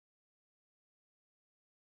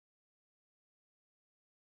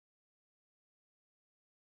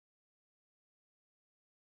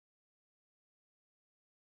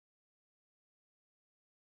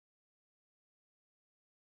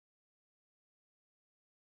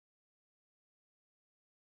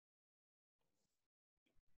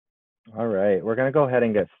All right, we're going to go ahead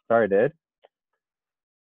and get started.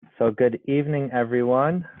 So good evening,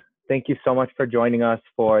 everyone. Thank you so much for joining us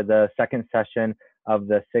for the second session of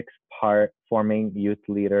the six-part Forming Youth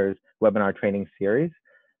Leaders webinar training series.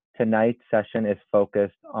 Tonight's session is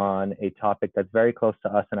focused on a topic that's very close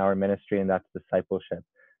to us in our ministry, and that's discipleship.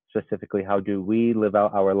 Specifically, how do we live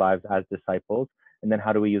out our lives as disciples? And then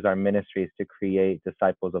how do we use our ministries to create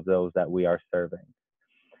disciples of those that we are serving?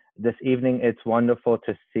 This evening, it's wonderful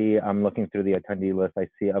to see, I'm looking through the attendee list, I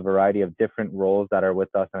see a variety of different roles that are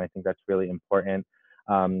with us, and I think that's really important.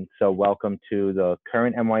 So welcome to the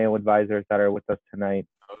current MYO advisors that are with us tonight,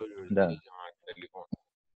 the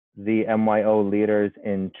MYO leaders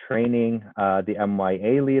in training, the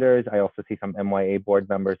MYA leaders. I also see some MYA board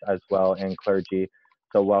members as well, and clergy.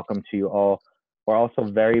 So welcome to you all. We're also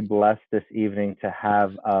very blessed this evening to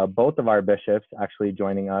have both of our bishops actually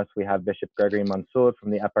joining us. We have Bishop Gregory Mansour from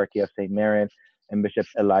the Eparchy of St. Maron and Bishop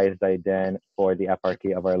Elias Zaidan for the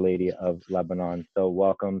Eparchy of Our Lady of Lebanon. So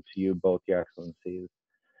welcome to you both, Your Excellencies.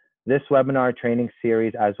 This webinar training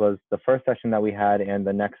series, as was the first session that we had and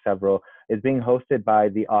the next several, is being hosted by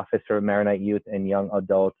the Office for Maronite Youth and Young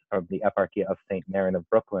Adults of the Eparchy of St. Maron of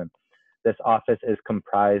Brooklyn. This office is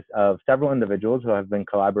comprised of several individuals who have been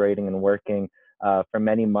collaborating and working for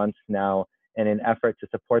many months now in an effort to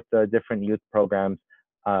support the different youth programs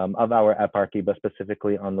of our eparchy, but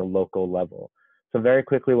specifically on the local level. So very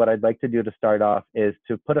quickly, what I'd like to do to start off is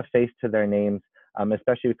to put a face to their names,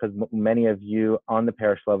 especially because many of you on the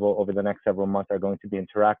parish level over the next several months are going to be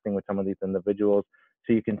interacting with some of these individuals,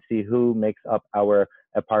 so you can see who makes up our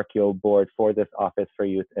eparchial board for this office for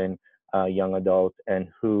youth and young adults, and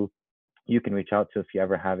who you can reach out to if you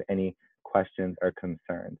ever have any questions or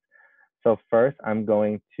concerns. So first, I'm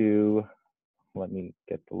going to, let me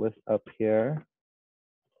get the list up here.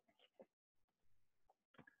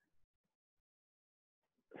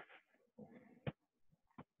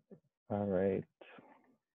 All right.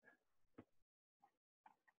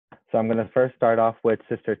 So I'm going to first start off with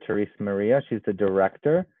Sister Therese Maria. She's the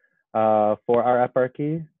director for our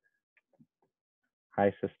eparchy.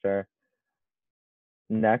 Hi, Sister.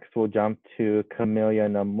 Next, we'll jump to Camelia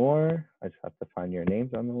Namor. I just have to find your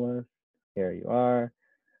names on the list. Here you are.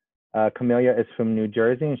 Camelia is from New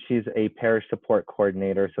Jersey, and she's a parish support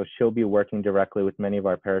coordinator, so she'll be working directly with many of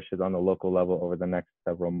our parishes on the local level over the next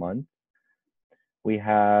several months. We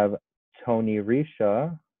have Tony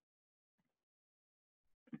Risha.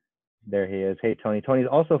 There he is. Hey, Tony. Tony's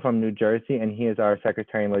also from New Jersey, and he is our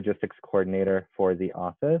secretary and logistics coordinator for the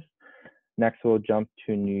office. Next, we'll jump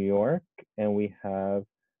to New York, and we have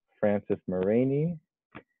Frances Moraney,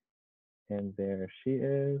 and there she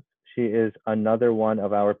is. She is another one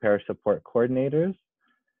of our parish support coordinators.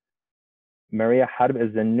 Maria Harb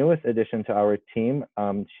is the newest addition to our team.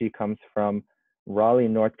 She comes from Raleigh,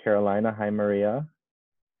 North Carolina. Hi, Maria.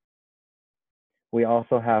 We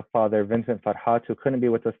also have Father Vincent Farhat, who couldn't be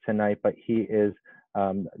with us tonight, but he is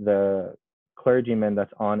the clergyman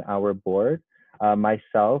that's on our board.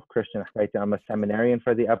 Myself, Christian Haiti, I'm a seminarian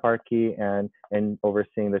for the eparchy and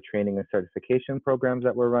overseeing the training and certification programs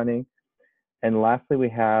that we're running. And lastly, we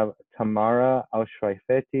have Tamara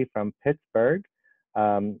Alshwaifeti from Pittsburgh.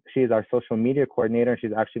 She is our social media coordinator, and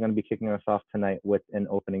she's actually going to be kicking us off tonight with an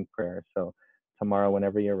opening prayer. So Tamara,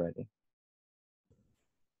 whenever you're ready.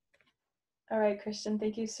 All right, Christian,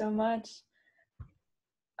 thank you so much.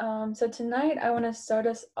 So tonight I want to start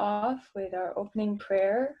us off with our opening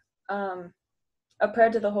prayer, a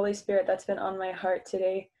prayer to the Holy Spirit that's been on my heart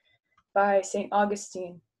today by St.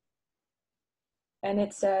 Augustine. And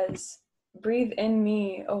it says, "Breathe in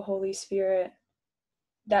me, O Holy Spirit,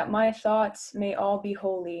 that my thoughts may all be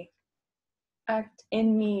holy. Act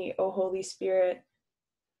in me, O Holy Spirit,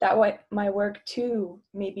 that my work too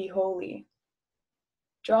may be holy.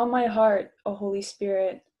 Draw my heart, O Holy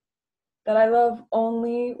Spirit, that I love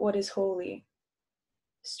only what is holy.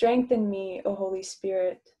 Strengthen me, O Holy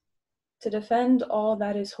Spirit, to defend all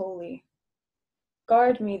that is holy.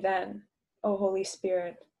 Guard me then, O Holy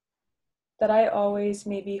Spirit, that I always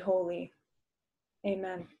may be holy.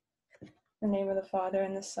 Amen. In the name of the Father,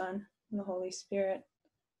 and the Son, and the Holy Spirit.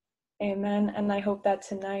 Amen. And I hope that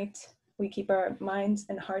tonight we keep our minds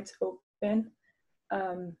and hearts open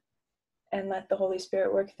and let the Holy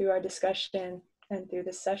Spirit work through our discussion and through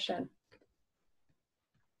this session.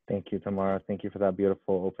 Thank you, Tamara. Thank you for that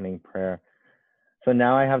beautiful opening prayer. So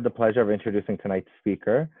now I have the pleasure of introducing tonight's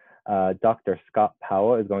speaker. Dr. Scott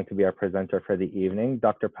Powell is going to be our presenter for the evening.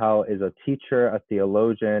 Dr. Powell is a teacher, a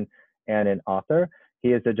theologian, and an author.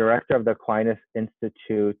 He is the director of the Aquinas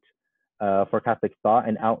Institute for Catholic Thought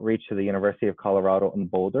and Outreach to the University of Colorado in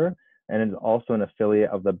Boulder. and is also an affiliate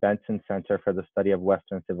of the Benson Center for the Study of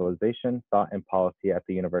Western Civilization, Thought, and Policy at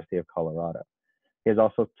the University of Colorado. He has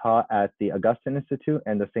also taught at the Augustine Institute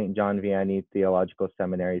and the St. John Vianney Theological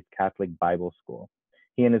Seminary's Catholic Bible School.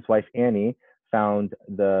 He and his wife, Annie, found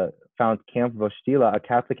Camp Vostila, a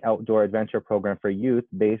Catholic outdoor adventure program for youth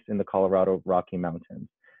based in the Colorado Rocky Mountains.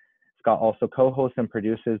 Scott also co-hosts and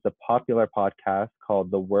produces the popular podcast called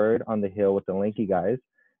The Word on the Hill with the Lanky Guys,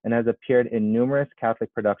 and has appeared in numerous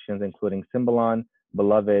Catholic productions, including Symbolon,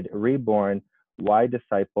 Beloved, Reborn, Why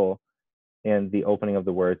Disciple, and the Opening of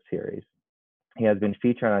the Word series. He has been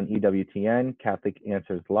featured on EWTN, Catholic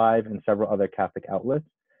Answers Live, and several other Catholic outlets.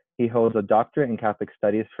 He holds a doctorate in Catholic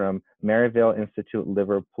Studies from Maryvale Institute,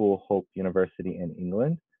 Liverpool Hope University in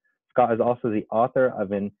England. Scott is also the author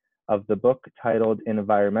of the book titled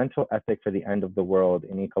Environmental Ethic for the End of the World,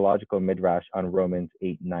 an Ecological Midrash on Romans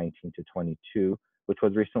 8:19-22, which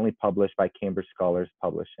was recently published by Cambridge Scholars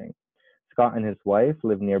Publishing. Scott and his wife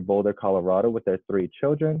live near Boulder, Colorado with their 3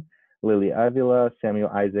 children, Lily Avila, Samuel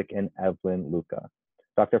Isaac, and Evelyn Luca.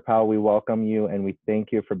 Dr. Powell, we welcome you and we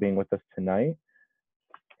thank you for being with us tonight.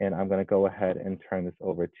 And I'm going to go ahead and turn this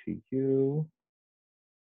over to you.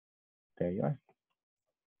 There you are.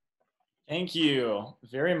 Thank you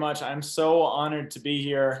very much. I'm so honored to be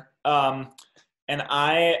here. And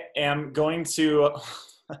I am going to,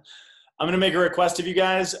 I'm going to make a request of you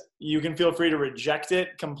guys. You can feel free to reject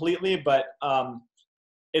it completely, but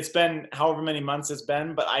it's been however many months it's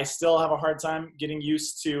been, but I still have a hard time getting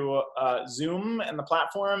used to Zoom and the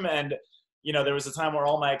platform. And you know, there was a time where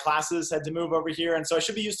all my classes had to move over here. And so I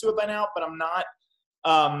should be used to it by now, but I'm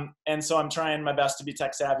not. And so I'm trying my best to be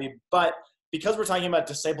tech savvy. But because we're talking about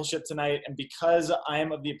discipleship tonight, and because I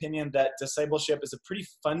am of the opinion that discipleship is a pretty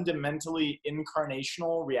fundamentally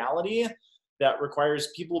incarnational reality that requires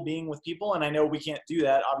people being with people, and I know we can't do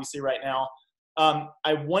that, obviously, right now,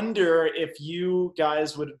 I wonder if you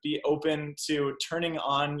guys would be open to turning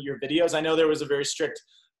on your videos. I know there was a very strict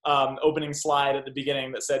opening slide at the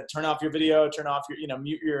beginning that said turn off your video, turn off your,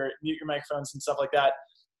 mute your microphones and stuff like that.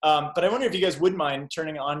 But I wonder if you guys would mind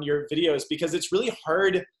turning on your videos, because it's really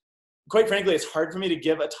hard. Quite frankly, it's hard for me to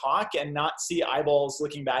give a talk and not see eyeballs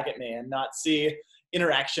looking back at me and not see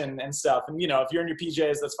interaction and stuff. And if you're in your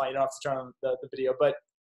PJs, that's fine. You don't have to turn on the video. But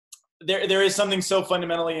there is something so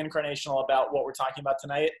fundamentally incarnational about what we're talking about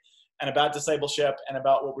tonight, and about discipleship, and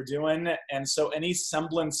about what we're doing. And so any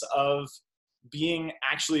semblance of being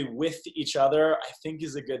actually with each other, I think,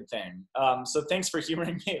 is a good thing. So thanks for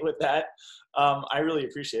humoring me with that. I really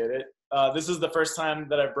appreciate it. This is the first time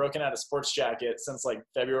that I've broken out a sports jacket since like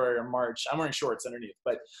February or March. I'm wearing shorts underneath,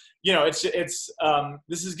 but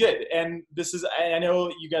this is good. And I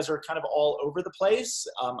know you guys are kind of all over the place.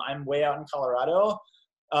 I'm way out in Colorado.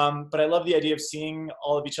 But I love the idea of seeing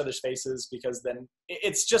all of each other's faces, because then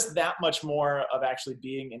it's just that much more of actually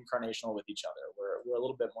being incarnational with each other. We're a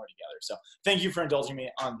little bit more together. So thank you for indulging me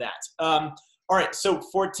on that. All right, so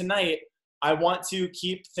for tonight, I want to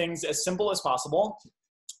keep things as simple as possible.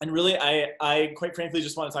 And really, I quite frankly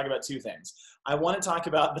just want to talk about 2 things. I want to talk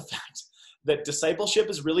about the fact that discipleship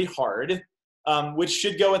is really hard, which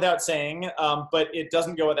should go without saying, but it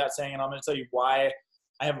doesn't go without saying, and I'm going to tell you why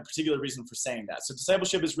I have a particular reason for saying that. So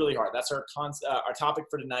discipleship is really hard. That's our topic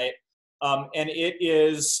for tonight. And it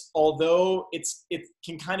is, although it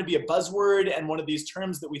can kind of be a buzzword and one of these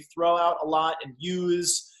terms that we throw out a lot and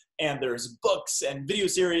use, and there's books and video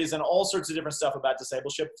series and all sorts of different stuff about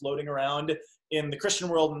discipleship floating around in the Christian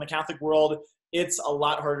world and the Catholic world, it's a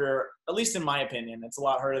lot harder, at least in my opinion, it's a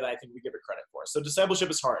lot harder than I think we give it credit for. So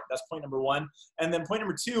discipleship is hard. That's point number 1. And then point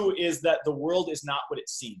number 2 is that the world is not what it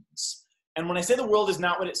seems. And when I say the world is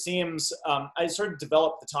not what it seems, I sort of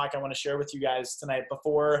developed the talk I want to share with you guys tonight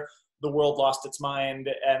before the world lost its mind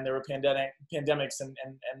and there were pandemics and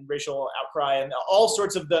racial outcry and all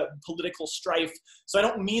sorts of the political strife. So I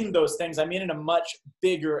don't mean those things. I mean in a much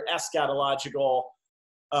bigger eschatological,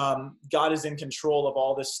 God is in control of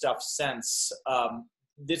all this stuff sense.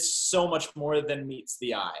 It's so much more than meets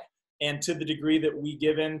the eye. And to the degree that we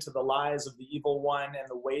give in to the lies of the evil one and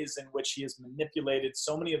the ways in which he has manipulated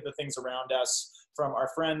so many of the things around us, from our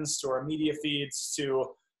friends to our media feeds to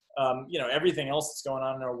everything else that's going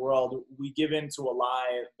on in our world, we give in to a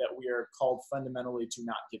lie that we are called fundamentally to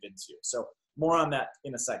not give into. So more on that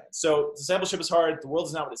in a second. So discipleship is hard. The world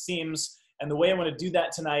is not what it seems. And the way I want to do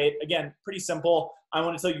that tonight, again, pretty simple. I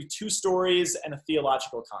want to tell you 2 stories and a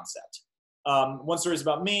theological concept. One story is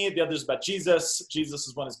about me, the other is about Jesus.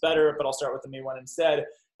 Jesus' one is better, but I'll start with the me one instead.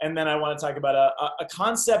 And then I want to talk about a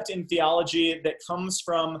concept in theology that comes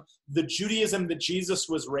from the Judaism that Jesus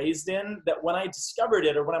was raised in, that when I discovered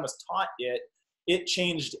it, or when I was taught it, it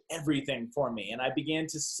changed everything for me. And I began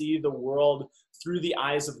to see the world through the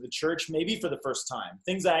eyes of the church, maybe for the first time.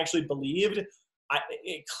 Things I actually believed,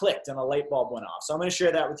 it clicked and a light bulb went off. So I'm going to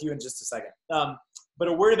share that with you in just a second. But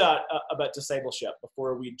a word about discipleship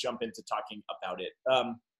before we jump into talking about it.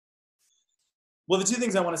 Well, the two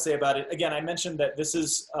things I want to say about it, again, I mentioned that this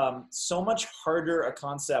is so much harder a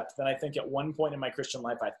concept than I think at one point in my Christian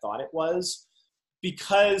life I thought it was,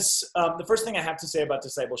 because the first thing I have to say about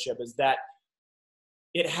discipleship is that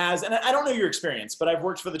it has, and I don't know your experience, but I've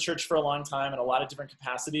worked for the church for a long time in a lot of different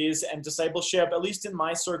capacities, and discipleship, at least in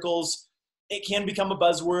my circles, it can become a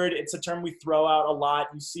buzzword. It's a term we throw out a lot.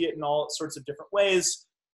 You see it in all sorts of different ways.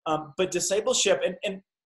 But discipleship, and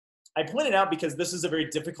I point it out because this is a very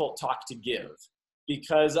difficult talk to give,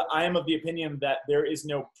 because I am of the opinion that there is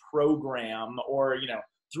no program or,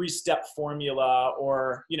 3-step formula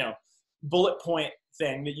or, bullet point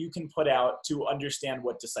thing that you can put out to understand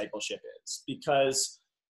what discipleship is. Because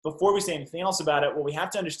before we say anything else about it, what we have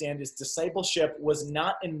to understand is discipleship was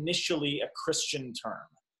not initially a Christian term.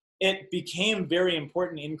 It became very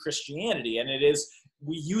important in Christianity, and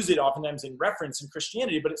we use it oftentimes in reference in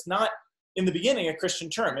Christianity, but it's not in the beginning a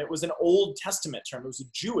Christian term. It was an Old Testament term. It was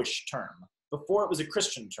a Jewish term before it was a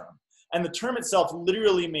Christian term. And the term itself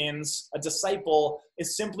literally means a disciple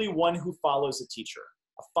is simply one who follows a teacher,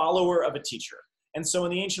 a follower of a teacher. And so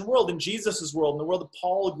in the ancient world, in Jesus's world, in the world that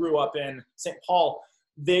Paul grew up in, St. Paul,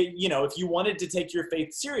 if you wanted to take your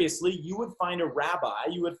faith seriously, you would find a rabbi,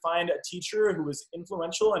 you would find a teacher who was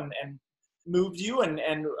influential and moved you and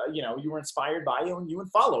you were inspired by you, and you would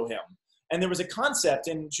follow him. And there was a concept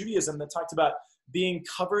in Judaism that talked about being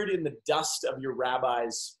covered in the dust of your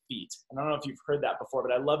rabbi's feet. And I don't know if you've heard that before,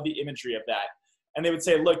 but I love the imagery of that. And they would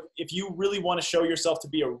say, look, if you really want to show yourself to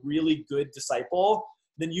be a really good disciple,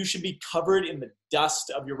 then you should be covered in the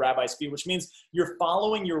dust of your rabbi's feet, which means you're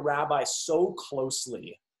following your rabbi so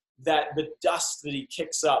closely that the dust that he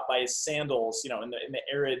kicks up by his sandals, in the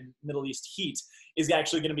arid Middle East heat, is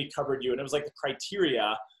actually going to be covered you. And it was like the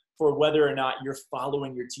criteria for whether or not you're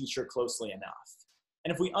following your teacher closely enough.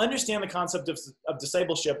 And if we understand the concept of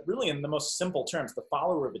discipleship really in the most simple terms, the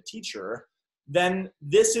follower of a teacher, then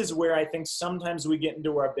this is where I think sometimes we get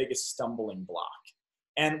into our biggest stumbling block.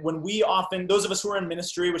 And when we often, those of us who are in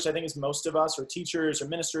ministry, which I think is most of us, or teachers or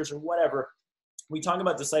ministers or whatever, we talk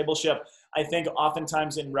about discipleship, I think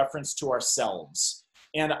oftentimes in reference to ourselves.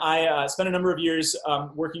 And I spent a number of years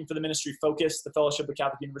working for the ministry Focus, the Fellowship of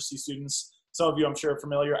Catholic University Students. Some of you, I'm sure, are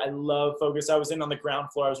familiar. I love Focus. I was in on the ground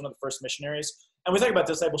floor. I was one of the first missionaries. And we talk about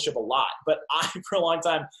discipleship a lot. But I, for a long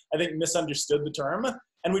time, I think misunderstood the term.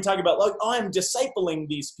 And we talk about, like, oh, I'm discipling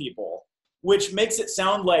these people, which makes it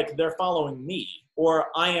sound like they're following me, or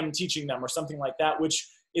I am teaching them, or something like that, which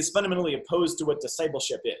is fundamentally opposed to what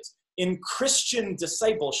discipleship is. In Christian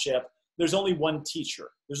discipleship, there's only one teacher.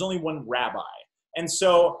 There's only one rabbi. And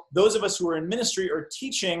so those of us who are in ministry or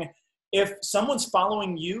teaching, if someone's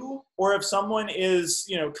following you, or if someone is,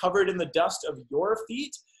 covered in the dust of your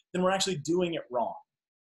feet, then we're actually doing it wrong.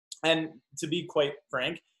 And to be quite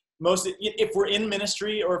frank, if we're in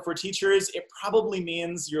ministry or if we're teachers, it probably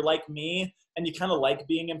means you're like me and you kind of like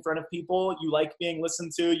being in front of people. You like being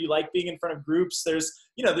listened to. You like being in front of groups. There's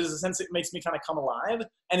a sense it makes me kind of come alive.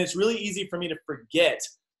 And it's really easy for me to forget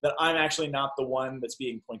that I'm actually not the one that's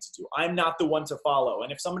being pointed to. I'm not the one to follow.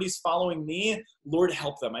 And if somebody's following me, Lord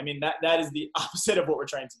help them. I mean, that is the opposite of what we're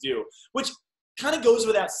trying to do, which kind of goes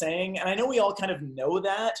without saying. And I know we all kind of know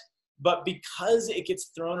that, but because it gets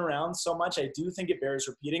thrown around so much, I do think it bears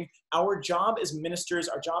repeating. Our job as ministers,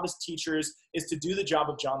 our job as teachers, is to do the job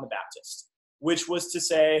of John the Baptist, which was to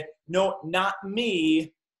say, no, not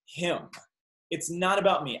me, him. It's not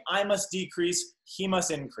about me. I must decrease, he must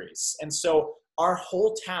increase. And so our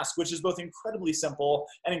whole task, which is both incredibly simple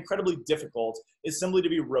and incredibly difficult, is simply to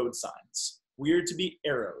be road signs. We are to be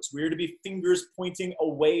arrows. We are to be fingers pointing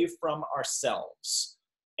away from ourselves.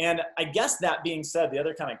 And I guess that being said, the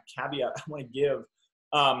other kind of caveat I want to give,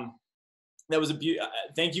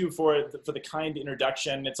 thank you for the kind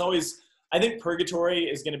introduction. It's always, I think purgatory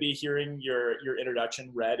is going to be hearing your introduction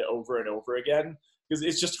read over and over again, because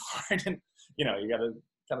it's just hard, and you got to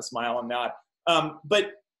kind of smile and nod.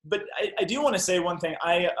 But I do want to say one thing.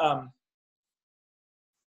 I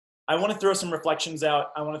want to throw some reflections out.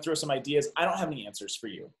 I want to throw some ideas. I don't have any answers for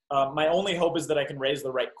you. My only hope is that I can raise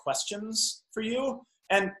the right questions for you.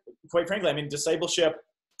 And quite frankly, I mean, discipleship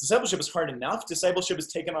is hard enough. Discipleship is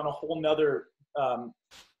taken on a whole nother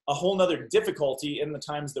difficulty in the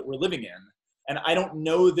times that we're living in. And I don't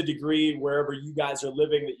know the degree wherever you guys are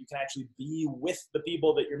living that you can actually be with the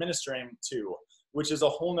people that you're ministering to, which is a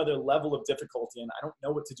whole nother level of difficulty. And I don't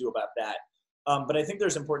know what to do about that. But I think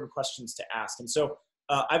there's important questions to ask. And so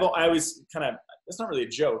I always kind of, it's not really a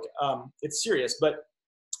joke, it's serious, but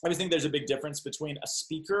I always think there's a big difference between a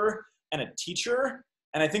speaker and a teacher.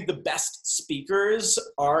 And I think the best speakers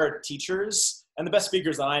are teachers, and the best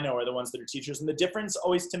speakers that I know are the ones that are teachers. And the difference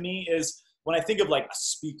always to me is when I think of like a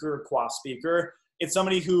speaker, qua speaker, it's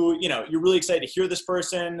somebody who, you know, you're really excited to hear this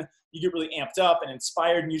person, you get really amped up and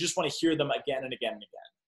inspired, and you just want to hear them again and again and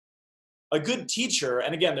again. A good teacher,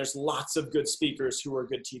 and again, there's lots of good speakers who are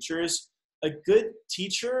good teachers. A good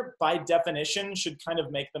teacher, by definition, should kind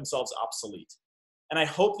of make themselves obsolete. And I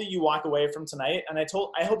hope that you walk away from tonight, and I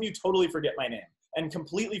hope you totally forget my name and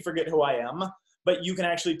completely forget who I am, but you can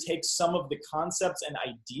actually take some of the concepts and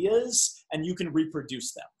ideas and you can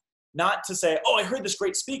reproduce them. Not to say, oh, I heard this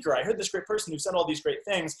great speaker, I heard this great person who said all these great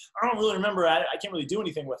things. I don't really remember, I can't really do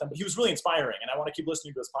anything with him, but he was really inspiring and I want to keep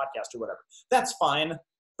listening to his podcast or whatever. That's fine,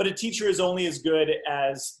 but a teacher is only as good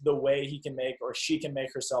as the way he can make or she can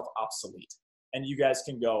make herself obsolete. And you guys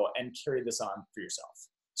can go and carry this on for yourself.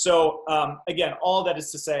 So again, all that is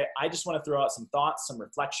to say, I just want to throw out some thoughts, some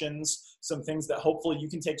reflections, some things that hopefully you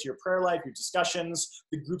can take to your prayer life, your discussions,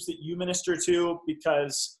 the groups that you minister to,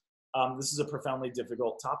 because this is a profoundly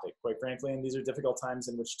difficult topic, quite frankly, and these are difficult times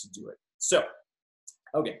in which to do it. So,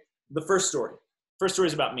 okay, the first story. First story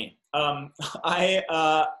is about me.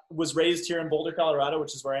 I was raised here in Boulder, Colorado,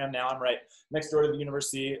 which is where I am now. I'm right next door to the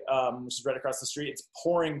university, which is right across the street. It's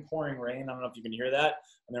pouring rain. I don't know if you can hear that,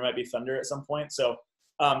 and there might be thunder at some point. So,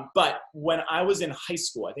 but when I was in high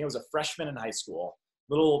school, I think I was a freshman in high school,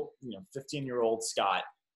 little, 15-year-old Scott,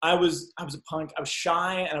 I was a punk. I was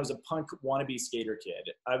shy, and I was a punk wannabe skater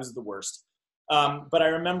kid. I was the worst. But I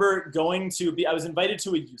remember I was invited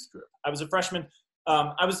to a youth group. I was a freshman.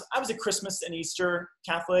 I was a Christmas and Easter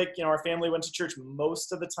Catholic. Our family went to church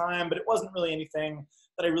most of the time, but it wasn't really anything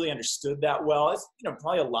that I really understood that well. It's,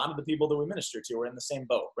 probably a lot of the people that we minister to were in the same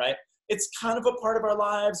boat, right? It's kind of a part of our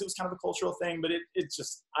lives. It was kind of a cultural thing, but it's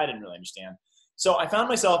just, I didn't really understand. So I found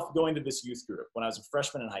myself going to this youth group when I was a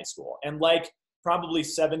freshman in high school. And like probably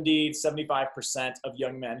 70-75% of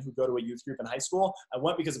young men who go to a youth group in high school, I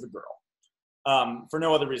went because of a girl. For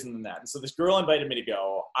no other reason than that. And so this girl invited me to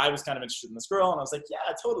go. I was kind of interested in this girl, and I was like, yeah,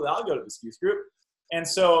 totally, I'll go to this youth group. And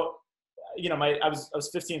so, I was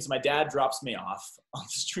 15, so my dad drops me off on the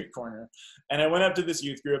street corner, and I went up to this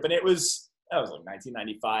youth group, and that was like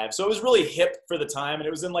 1995. So it was really hip for the time, and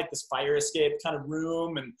it was in like this fire escape kind of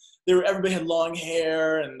room, and everybody had long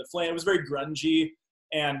hair, and it was very grungy,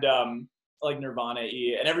 and like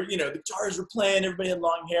Nirvana-y, and the guitars were playing, everybody had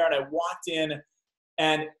long hair, and I walked in,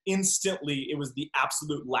 and instantly it was the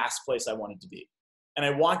absolute last place I wanted to be. And I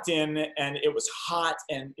walked in, and it was hot,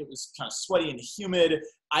 and it was kind of sweaty and humid.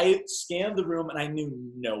 I scanned the room, and I knew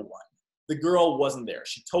no one. The girl wasn't there.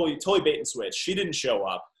 She totally bait and switch. She didn't show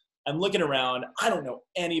up. I'm looking around. I don't know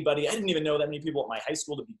anybody. I didn't even know that many people at my high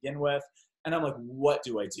school to begin with. And I'm like, what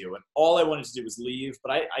do I do? And all I wanted to do was leave,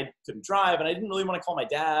 but I couldn't drive, and I didn't really want to call my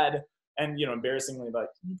dad. And, embarrassingly, like,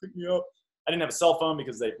 can you pick me up? I didn't have a cell phone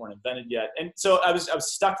because they weren't invented yet. And so I was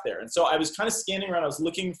stuck there. And so I was kind of scanning around. I was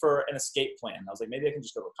looking for an escape plan. I was like, maybe I can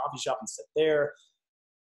just go to a coffee shop and sit there.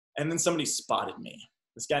 And then somebody spotted me.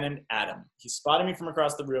 This guy named Adam. He spotted me from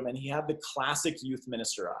across the room, and he had the classic youth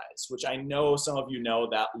minister eyes, which I know some of you know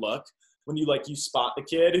that look when you spot the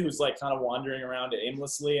kid who's like kind of wandering around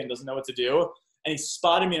aimlessly and doesn't know what to do. And he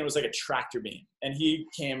spotted me, and it was like a tractor beam. And he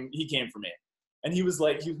came for me. And he was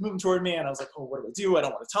moving toward me, and I was like, oh, what do I do? I don't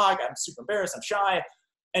want to talk. I'm super embarrassed. I'm shy.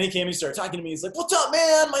 And he came and he started talking to me. He's like, what's up,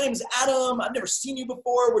 man? My name is Adam. I've never seen you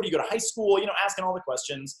before. Where do you go to high school? Asking all the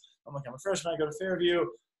questions. I'm like, I'm a freshman. I go to Fairview,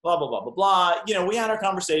 blah, blah, blah, blah, blah. We had our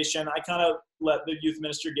conversation. I kind of let the youth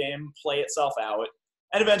minister game play itself out.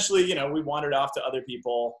 And eventually, we wandered off to other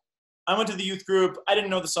people. I went to the youth group. I didn't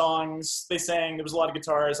know the songs. They sang. There was a lot of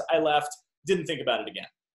guitars. I left. Didn't think about it again.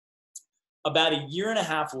 About a year and a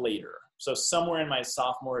half later, so somewhere in my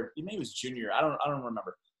sophomore, maybe it was junior, I don't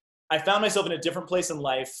remember. I found myself in a different place in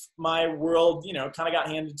life. My world, kind of got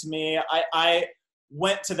handed to me. I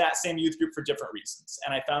went to that same youth group for different reasons,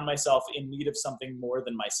 and I found myself in need of something more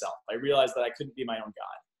than myself. I realized that I couldn't be my own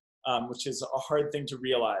God, which is a hard thing to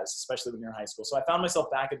realize, especially when you're in high school. So I found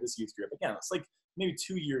myself back at this youth group. Again, it's like maybe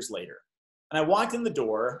 2 years later. And I walked in the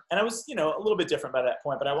door, and I was, a little bit different by that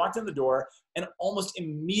point, but I walked in the door, and almost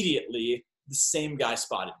immediately the same guy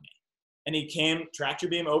spotted me. And he came tractor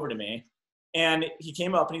beam over to me, and he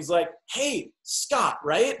came up and he's like, hey, Scott,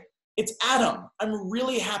 right? It's Adam. I'm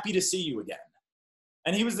really happy to see you again.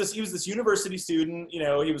 And he was this university student, he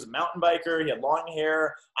was a mountain biker. He had long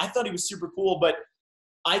hair. I thought he was super cool, but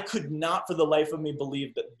I could not for the life of me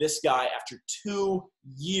believe that this guy, after 2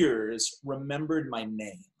 years, remembered my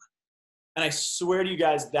name. And I swear to you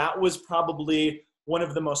guys, that was probably one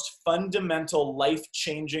of the most fundamental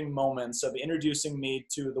life-changing moments of introducing me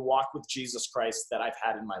to the walk with Jesus Christ that I've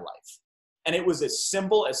had in my life. And it was as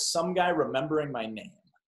simple as some guy remembering my name,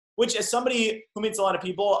 which, as somebody who meets a lot of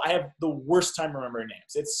people, I have the worst time remembering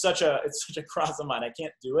names. It's such a cross of mine. I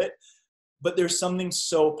can't do it. But there's something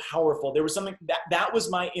so powerful. There was something that was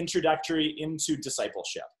my introductory into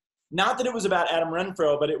discipleship. Not that it was about Adam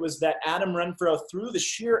Renfro, but it was that Adam Renfro, through the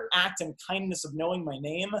sheer act and kindness of knowing my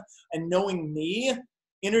name and knowing me,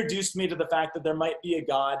 introduced me to the fact that there might be a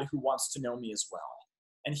God who wants to know me as well.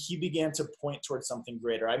 And he began to point towards something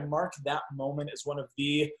greater. I mark that moment as one of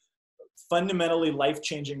the fundamentally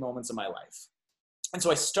life-changing moments of my life. And so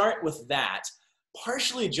I start with that,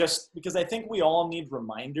 partially just because I think we all need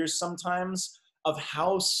reminders sometimes of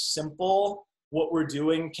how simple what we're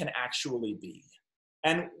doing can actually be.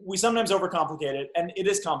 And we sometimes overcomplicate it, and it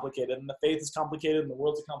is complicated, and the faith is complicated, and the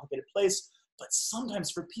world's a complicated place. But sometimes,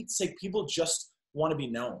 for Pete's sake, people just want to be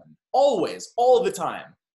known. Always, all the time,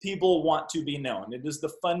 people want to be known. It is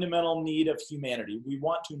the fundamental need of humanity. We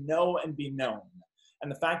want to know and be known.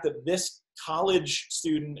 And the fact that this college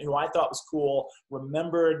student, who I thought was cool,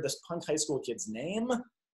 remembered this punk high school kid's name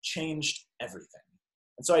changed everything.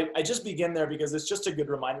 And so I just begin there because it's just a good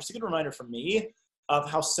reminder. It's a good reminder for me of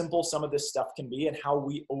how simple some of this stuff can be and how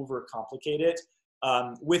we overcomplicate it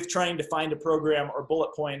with trying to find a program or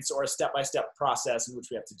bullet points or a step-by-step process in which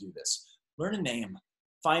we have to do this. Learn a name,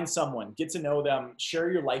 find someone, get to know them, share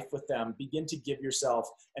your life with them, begin to give yourself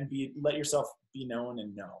and let yourself be known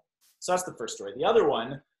and know. So that's the first story. The other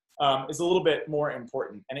one is a little bit more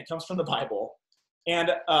important, and it comes from the Bible.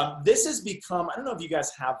 And this has become, I don't know if you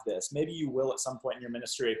guys have this, maybe you will at some point in your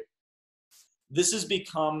ministry. This has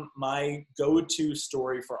become my go-to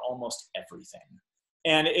story for almost everything.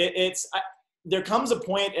 And there comes a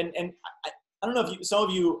point, and I don't know if some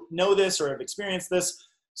of you know this or have experienced this.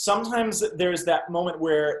 Sometimes there's that moment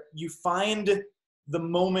where you find the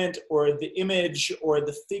moment or the image or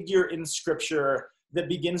the figure in Scripture that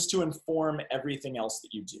begins to inform everything else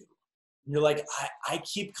that you do. And you're like, I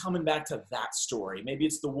keep coming back to that story. Maybe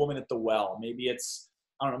it's the woman at the well. Maybe it's,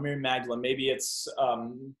 I don't know, Mary Magdalene. Maybe it's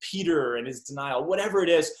Peter and his denial. Whatever it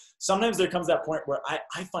is, sometimes there comes that point where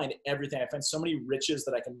I find everything. I find so many riches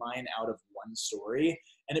that I can mine out of one story.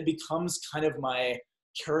 And it becomes kind of my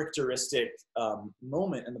characteristic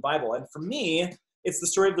moment in the Bible. And for me, it's the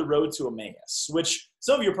story of the road to Emmaus, which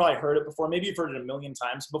some of you have probably heard it before. Maybe you've heard it a million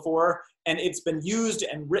times before. And it's been used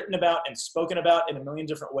and written about and spoken about in a million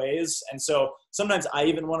different ways. And so sometimes I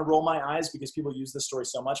even want to roll my eyes because people use this story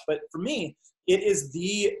so much. But for me, it is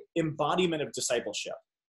the embodiment of discipleship.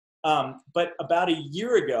 But about a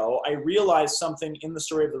year ago, I realized something in the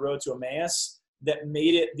story of the road to Emmaus that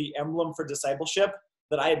made it the emblem for discipleship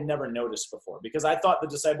that I had never noticed before, because I thought the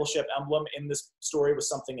discipleship emblem in this story was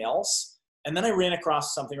something else. And then I ran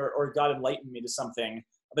across something, or God enlightened me to something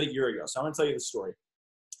about a year ago. So I'm going to tell you the story.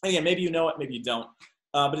 Again, maybe you know it, maybe you don't.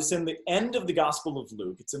 But it's in the end of the Gospel of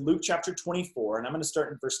Luke. It's in Luke chapter 24, and I'm going to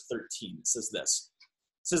start in verse 13. It says this.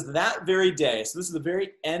 It says, that very day, so this is the very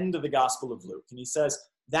end of the Gospel of Luke. And he says,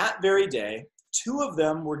 that very day, two of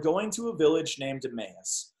them were going to a village named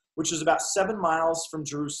Emmaus, which was about 7 miles from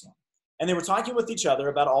Jerusalem. And they were talking with each other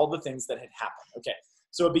about all the things that had happened. Okay,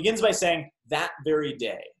 so it begins by saying, that very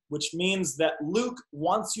day, which means that Luke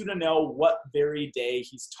wants you to know what very day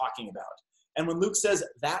he's talking about. And when Luke says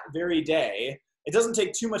that very day, it doesn't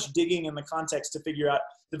take too much digging in the context to figure out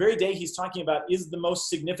the very day he's talking about is the most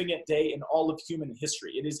significant day in all of human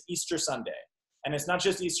history. It is Easter Sunday. And it's not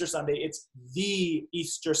just Easter Sunday, it's the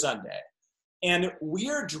Easter Sunday. And we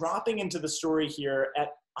are dropping into the story here at,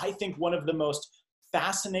 I think, one of the most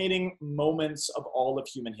fascinating moments of all of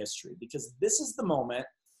human history, because this is the moment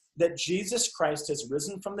that Jesus Christ has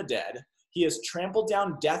risen from the dead. He has trampled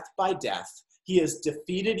down death by death. He has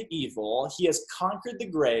defeated evil. He has conquered the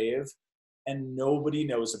grave, and nobody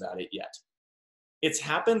knows about it yet. It's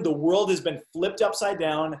happened. The world has been flipped upside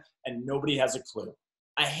down, and nobody has a clue.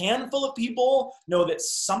 A handful of people know that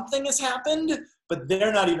something has happened, but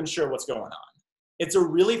they're not even sure what's going on. It's a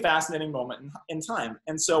really fascinating moment in time.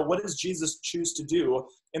 And so what does Jesus choose to do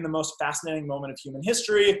in the most fascinating moment of human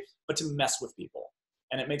history, but to mess with people?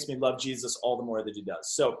 And it makes me love Jesus all the more that he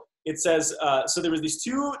does. So it says, so there were these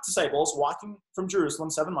two disciples walking from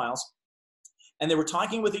Jerusalem 7 miles, and they were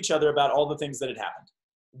talking with each other about all the things that had happened.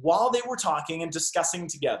 While they were talking and discussing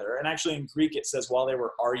together, and actually in Greek it says while they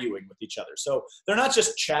were arguing with each other. So they're not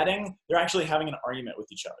just chatting, they're actually having an argument with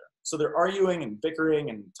each other. So they're arguing and bickering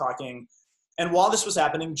and talking. And while this was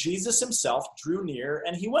happening, Jesus himself drew near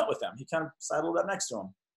and he went with them. He kind of sidled up next to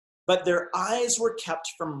him. but their eyes were kept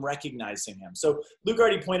from recognizing him. So Luke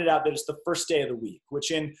already pointed out that it's the first day of the week,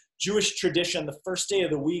 which in Jewish tradition, the first day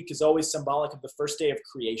of the week is always symbolic of the first day of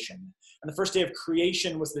creation. And the first day of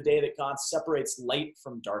creation was the day that God separates light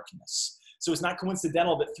from darkness. So it's not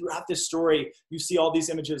coincidental that throughout this story, you see all these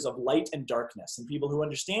images of light and darkness, and people who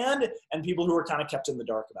understand and people who are kind of kept in the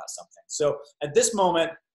dark about something. So at this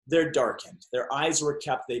moment, they're darkened. Their eyes were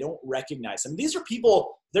kept. They don't recognize him. These are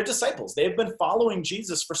people, they're disciples. They have been following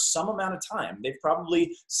Jesus for some amount of time. They've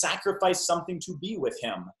probably sacrificed something to be with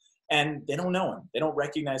him, and they don't know him. They don't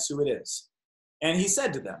recognize who it is. And he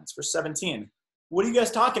said to them, it's verse 17, what are you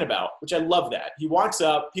guys talking about? Which I love that. He walks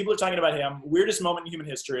up, people are talking about him, weirdest moment in human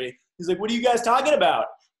history. He's like, what are you guys talking about?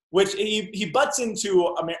 Which he butts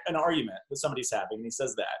into an argument that somebody's having, and he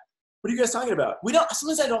says that. What are you guys talking about?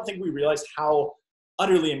 Sometimes I don't think we realize how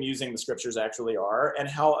utterly amusing the scriptures actually are, and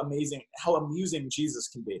how amusing Jesus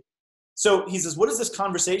can be. So he says, what is this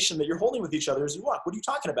conversation that you're holding with each other as you walk? What are you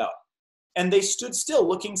talking about? And they stood still,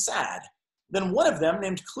 looking sad. Then one of them,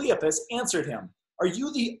 named Cleopas, answered him, are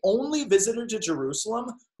you the only visitor to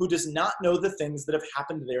Jerusalem who does not know the things that have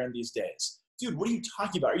happened there in these days? Dude, what are you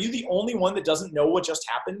talking about? Are you the only one that doesn't know what just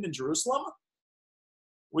happened in Jerusalem?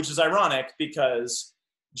 Which is ironic, because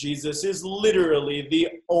Jesus is literally the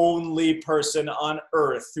only person on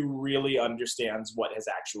earth who really understands what has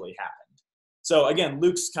actually happened. So again,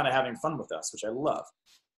 Luke's kind of having fun with us, which I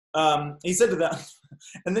love. He said to them,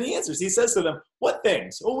 and then he answers, he says to them, what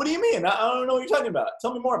things? Well, what do you mean? I don't know what you're talking about.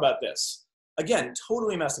 Tell me more about this. Again,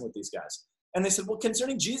 totally messing with these guys. And they said, well,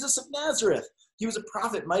 concerning Jesus of Nazareth, he was a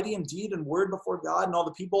prophet, mighty in deed and word before God and all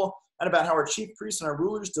the people, and about how our chief priests and our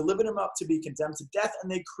rulers delivered him up to be condemned to death,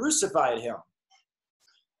 and they crucified him.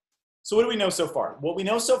 So what do we know so far? What we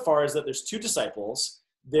know so far is that there's two disciples.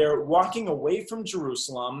 They're walking away from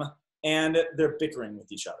Jerusalem, and they're bickering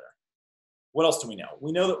with each other. What else do we know?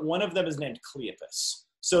 We know that one of them is named Cleopas.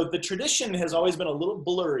 So the tradition has always been a little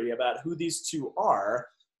blurry about who these two are.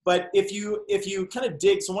 But if you kind of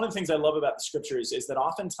dig, so one of the things I love about the scriptures is that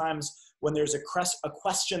oftentimes when there's a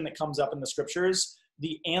question that comes up in the scriptures,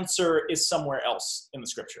 the answer is somewhere else in the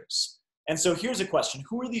scriptures. And so here's a question.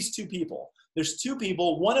 Who are these two people? There's two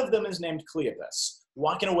people. One of them is named Cleopas,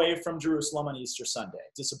 walking away from Jerusalem on Easter Sunday,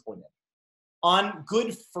 disappointed. On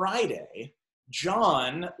Good Friday,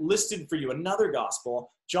 John listed for you, another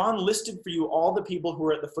gospel, John listed for you all the people who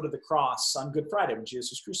were at the foot of the cross on Good Friday when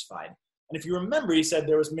Jesus was crucified. And if you remember, he said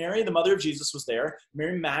there was Mary, the mother of Jesus, was there.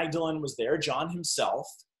 Mary Magdalene was there, John himself.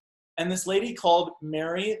 And this lady called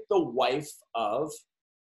Mary, the wife of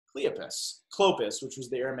Cleopas, which was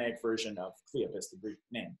the Aramaic version of Cleopas, the Greek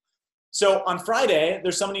name. So on Friday,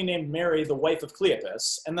 there's somebody named Mary, the wife of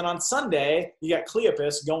Cleopas. And then on Sunday, you got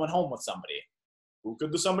Cleopas going home with somebody. Who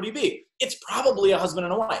could the somebody be? It's probably a husband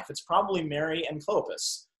and a wife. It's probably Mary and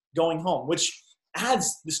Cleopas going home, which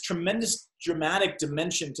adds this tremendous dramatic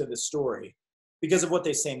dimension to the story because of what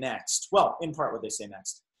they say next. Well, in part what they say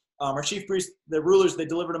next. Our chief priests, the rulers, they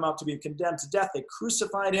delivered him up to be condemned to death. They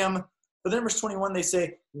crucified him. But then in verse 21, they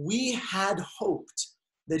say, we had hoped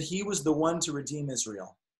that he was the one to redeem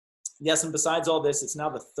Israel. Yes, and besides all this, it's now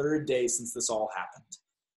the third day since this all happened.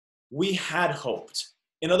 We had hoped.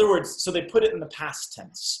 In other words, so they put it in the past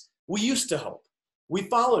tense. We used to hope. We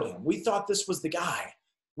followed him. We thought this was the guy.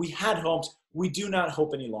 We had hoped. We do not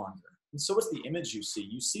hope any longer. And so what's the image you see?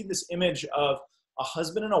 You see this image of a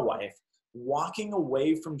husband and a wife walking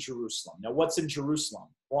away from Jerusalem. Now, what's in Jerusalem?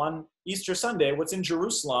 Well, on Easter Sunday, what's in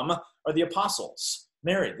Jerusalem are the apostles,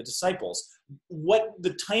 Mary, the disciples. What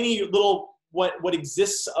the tiny little, what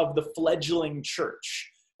exists of the fledgling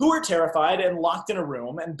church, who are terrified and locked in a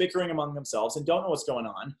room and bickering among themselves and don't know what's going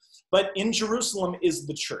on. But in Jerusalem is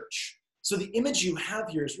the church. So the image you have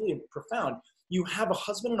here is really profound. You have a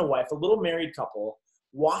husband and a wife, a little married couple,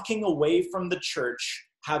 walking away from the church,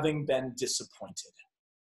 having been disappointed.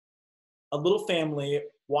 A little family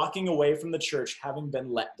walking away from the church, having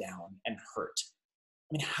been let down and hurt.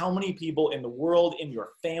 I mean, how many people in the world, in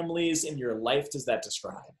your families, in your life does that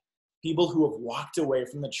describe? People who have walked away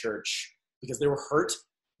from the church because they were hurt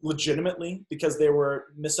legitimately, because they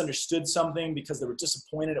were misunderstood something, because they were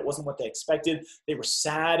disappointed. It wasn't what they expected. They were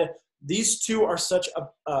sad. These two are such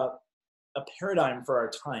a paradigm for our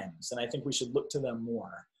times, and I think we should look to them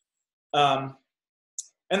more.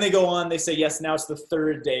 And they go on, they say, yes, now it's the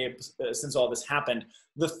third day since all this happened.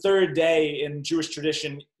 The third day in Jewish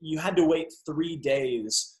tradition, you had to wait 3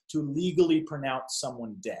 days to legally pronounce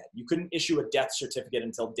someone dead. You couldn't issue a death certificate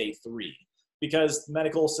until day 3 because the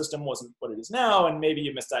medical system wasn't what it is now, and maybe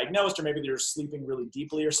you misdiagnosed, or maybe they were sleeping really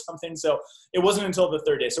deeply or something. So it wasn't until the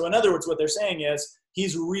third day. So in other words, what they're saying is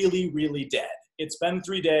he's really, really dead. It's been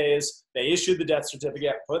 3 days. They issued the death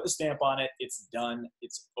certificate, put the stamp on it. It's done.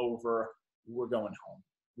 It's over. We're going home.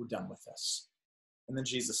 We're done with this. And then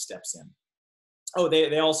Jesus steps in. Oh,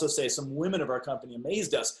 they also say some women of our company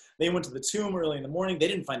amazed us. They went to the tomb early in the morning. They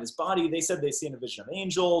didn't find his body. They said they seen a vision of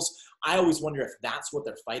angels. I always wonder if that's what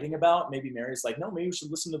they're fighting about. Maybe Mary's like, no, maybe we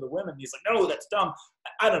should listen to the women. He's like, no, that's dumb.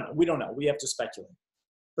 I don't know. We don't know. We have to speculate.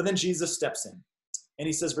 But then Jesus steps in. And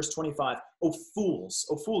he says, verse 25, O fools,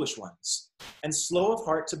 O foolish ones, and slow of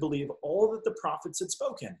heart to believe all that the prophets had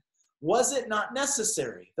spoken. Was it not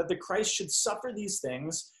necessary that the Christ should suffer these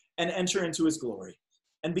things and enter into his glory?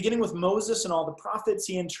 And beginning with Moses and all the prophets,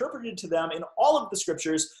 he interpreted to them in all of the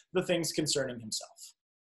scriptures the things concerning himself.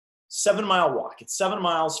 7-mile walk. It's 7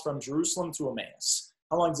 miles from Jerusalem to Emmaus.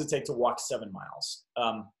 How long does it take to walk 7 miles?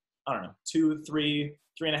 I don't know, 2, 3,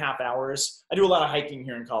 3.5 hours. I do a lot of hiking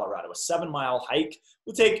here in Colorado. A 7-mile hike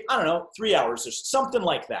would take, 3 hours or something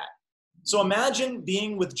like that. So imagine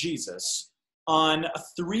being with Jesus on a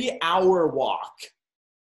 3-hour walk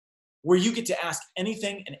where you get to ask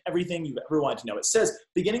anything and everything you've ever wanted to know. It says,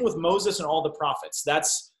 beginning with Moses and all the prophets.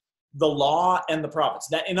 That's the law and the prophets.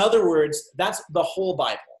 That, in other words, that's the whole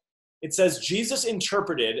Bible. It says Jesus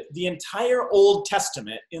interpreted the entire Old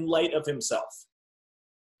Testament in light of himself.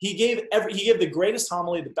 He gave the greatest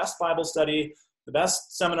homily, the best Bible study, the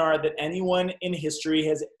best seminar that anyone in history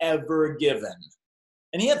has ever given.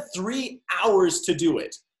 And he had 3 hours to do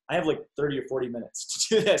it. I have like 30 or 40 minutes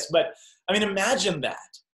to do this, but imagine that.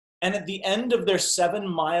 And at the end of their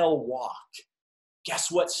 7-mile walk,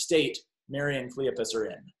 guess what state Mary and Cleopas are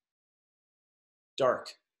in? Dark.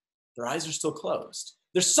 Their eyes are still closed.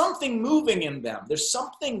 There's something moving in them. There's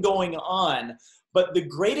something going on, but the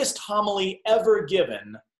greatest homily ever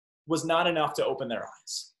given was not enough to open their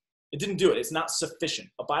eyes. It didn't do it. It's not sufficient.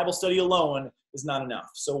 A Bible study alone is not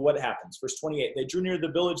enough. So what happens? Verse 28, they drew near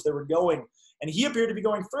the village they were going, and he appeared to be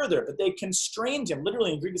going further, but they constrained him.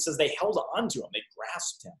 Literally in Greek, it says they held on to him. They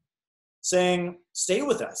grasped him, saying, stay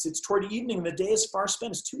with us. It's toward evening, and the day is far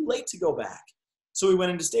spent. It's too late to go back. So he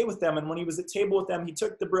went in to stay with them, and when he was at table with them, he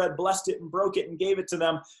took the bread, blessed it, and broke it, and gave it to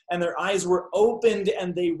them, and their eyes were opened,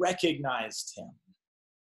 and they recognized him.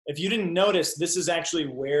 If you didn't notice, this is actually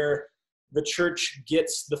where the church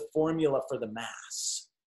gets the formula for the Mass.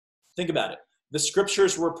 Think about it. The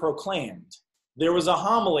scriptures were proclaimed. There was a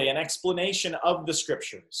homily, an explanation of the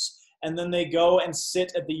scriptures, and then they go and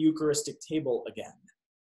sit at the Eucharistic table again.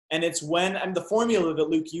 And it's and the formula that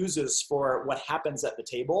Luke uses for what happens at the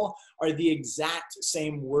table are the exact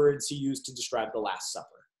same words he used to describe the Last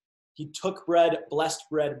Supper. He took bread,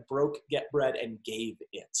 broke bread, and gave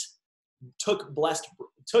it. Took, blessed,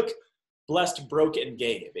 broke, and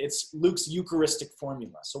gave. It's Luke's Eucharistic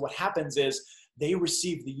formula. So what happens is they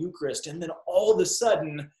receive the Eucharist, and then all of a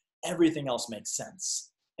sudden, everything else makes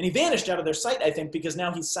sense. And he vanished out of their sight, I think, because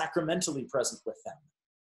now he's sacramentally present with them,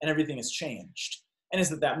 and everything has changed. And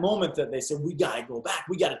it's at that moment that they say, we got to go back.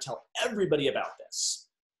 We got to tell everybody about this.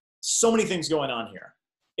 So many things going on here.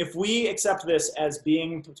 If we accept this as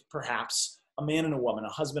being perhaps a man and a woman, a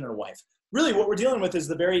husband and a wife, really what we're dealing with is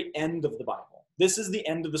the very end of the Bible. This is the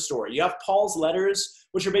end of the story. You have Paul's letters,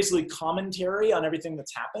 which are basically commentary on everything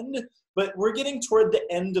that's happened, but we're getting toward the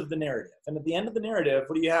end of the narrative. And at the end of the narrative,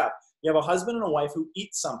 what do you have? You have a husband and a wife who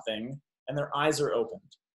eat something, and their eyes are opened.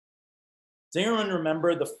 Does anyone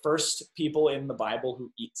remember the first people in the Bible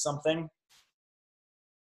who eat something?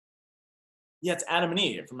 Yeah, it's Adam and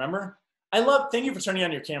Eve, remember? Thank you for turning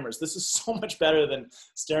on your cameras. This is so much better than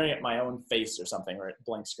staring at my own face or something, or at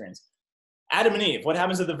blank screens. Adam and Eve, what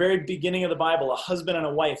happens at the very beginning of the Bible? A husband and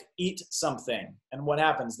a wife eat something, and what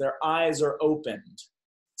happens? Their eyes are opened.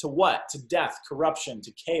 To what? To death, corruption,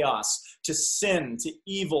 to chaos, to sin, to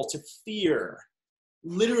evil, to fear.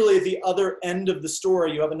 Literally at the other end of the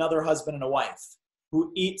story, you have another husband and a wife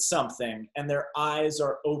who eat something, and their eyes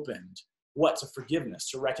are opened. What? To forgiveness,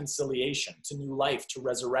 to reconciliation, to new life, to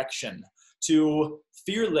resurrection, to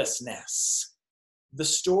fearlessness. The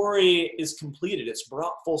story is completed. It's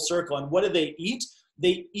brought full circle. And what do they eat?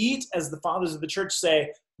 They eat, as the fathers of the church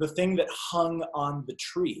say, the thing that hung on the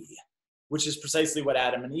tree, which is precisely what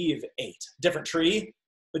Adam and Eve ate. Different tree,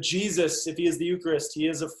 but Jesus, if he is the Eucharist, he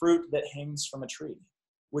is a fruit that hangs from a tree,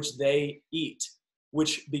 which they eat,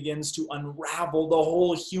 which begins to unravel the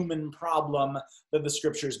whole human problem that the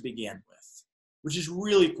scriptures began with, which is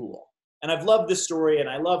really cool. And I've loved this story, and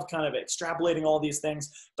I love kind of extrapolating all these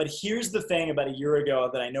things. But here's the thing about a year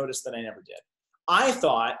ago that I noticed that I never did. I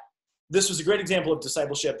thought this was a great example of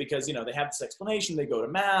discipleship because, they have this explanation, they go to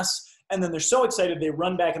Mass, and then they're so excited, they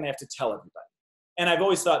run back and they have to tell everybody. And I've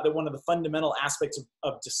always thought that one of the fundamental aspects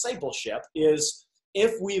of discipleship is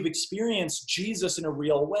if we've experienced Jesus in a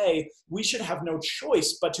real way, we should have no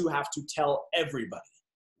choice but to have to tell everybody,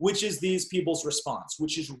 which is these people's response,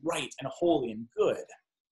 which is right and holy and good.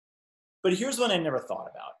 But here's one I never thought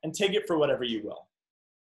about, and take it for whatever you will.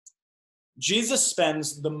 Jesus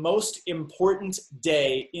spends the most important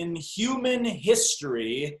day in human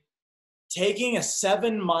history taking a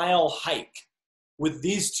 7-mile hike with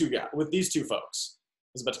these two folks.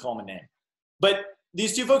 I was about to call them a name. But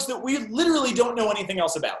these two folks that we literally don't know anything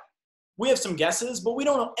else about. We have some guesses, but we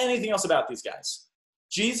don't know anything else about these guys.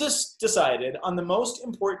 Jesus decided on the most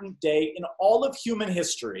important day in all of human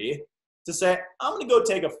history to say, I'm going to go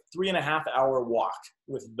take a 3.5-hour walk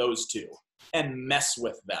with those two and mess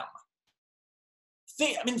with them.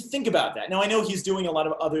 Think about that. Now, I know he's doing a lot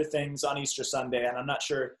of other things on Easter Sunday, and I'm not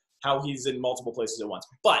sure how he's in multiple places at once.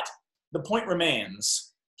 But the point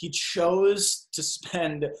remains, he chose to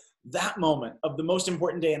spend that moment of the most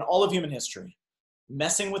important day in all of human history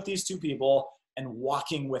messing with these two people and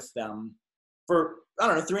walking with them for,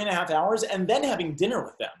 3.5 hours, and then having dinner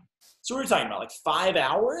with them. So we're talking about like 5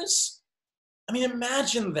 hours?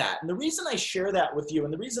 Imagine that. And the reason I share that with you,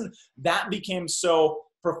 and the reason that became so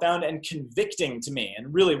profound and convicting to me,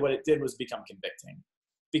 and really what it did was become convicting,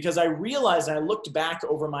 because I realized, and I looked back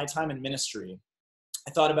over my time in ministry,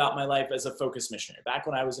 I thought about my life as a Focus missionary. Back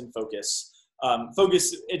when I was in Focus,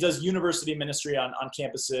 Focus, it does university ministry on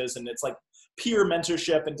campuses, and it's like peer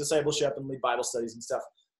mentorship and discipleship and lead Bible studies and stuff.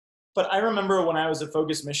 But I remember when I was a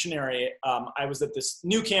Focus missionary, I was at this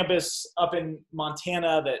new campus up in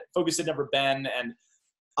Montana that Focus had never been, and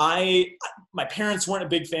my parents weren't a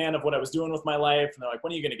big fan of what I was doing with my life, and they're like,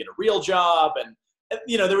 when are you going to get a real job? And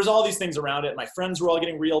there was all these things around it. My friends were all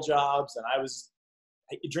getting real jobs, and I was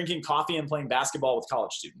drinking coffee and playing basketball with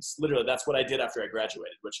college students. Literally, that's what I did after I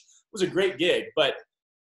graduated, which was a great gig. But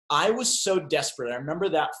I was so desperate. I remember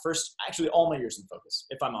that actually all my years in Focus,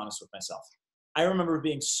 if I'm honest with myself. I remember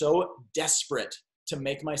being so desperate to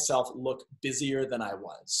make myself look busier than I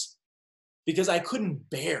was, because I couldn't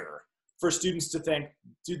bear for students to think,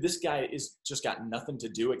 dude, this guy is just got nothing to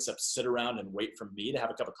do except sit around and wait for me to have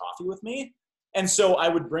a cup of coffee with me. And so I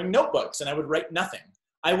would bring notebooks and I would write nothing.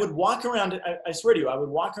 I would walk around, I swear to you, I would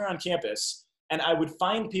walk around campus and I would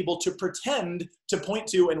find people to pretend to point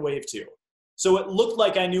to and wave to. So it looked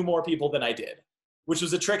like I knew more people than I did, which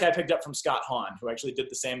was a trick I picked up from Scott Hahn, who actually did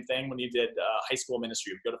the same thing when he did high school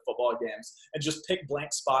ministry. He'd go to football games and just pick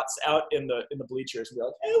blank spots out in the bleachers and be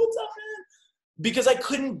like, hey, what's up, man? Because I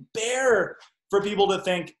couldn't bear for people to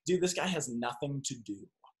think, dude, this guy has nothing to do.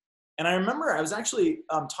 And I remember I was actually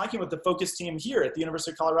talking with the Focus team here at the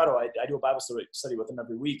University of Colorado. I do a Bible study with them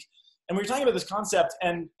every week. And we were talking about this concept,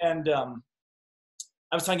 and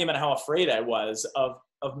I was talking about how afraid I was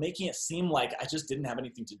of making it seem like I just didn't have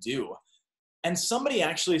anything to do. And somebody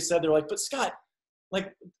actually said, they're like, but Scott,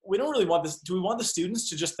 like, we don't really want this. Do we want the students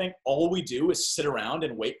to just think all we do is sit around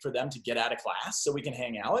and wait for them to get out of class so we can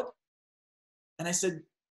hang out? And I said,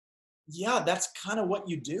 yeah, that's kind of what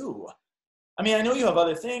you do. I know you have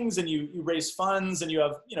other things and you raise funds and you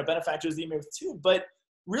have, benefactors that you meet with too, but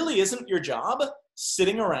really isn't your job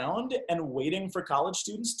sitting around and waiting for college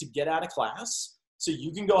students to get out of class so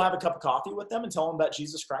you can go have a cup of coffee with them and tell them about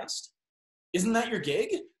Jesus Christ? Isn't that your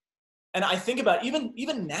gig? And I think about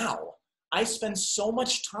even now, I spend so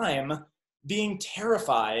much time being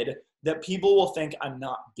terrified that people will think I'm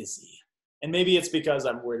not busy. And maybe it's because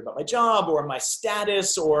I'm worried about my job or my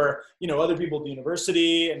status or, other people at the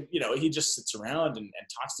university. And, he just sits around and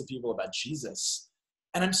talks to people about Jesus.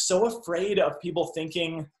 And I'm so afraid of people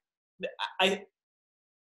thinking,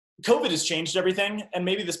 COVID has changed everything. And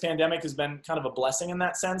maybe this pandemic has been kind of a blessing in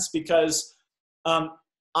that sense, because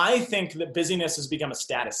I think that busyness has become a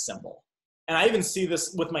status symbol. And I even see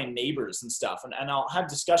this with my neighbors and stuff. And I'll have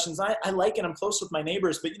discussions. I like it. I'm close with my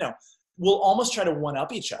neighbors, but, we'll almost try to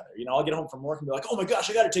one-up each other. I'll get home from work and be like, oh my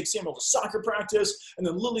gosh, I got to take Samuel to soccer practice. And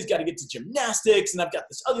then Lily's got to get to gymnastics. And I've got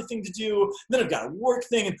this other thing to do. And then I've got a work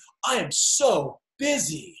thing. And I am so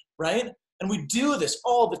busy, right? And we do this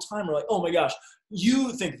all the time. We're like, oh my gosh,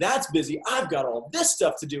 you think that's busy. I've got all this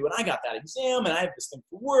stuff to do. And I got that exam. And I have this thing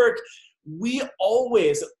for work. We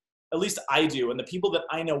always, at least I do, and the people that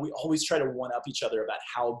I know, we always try to one-up each other about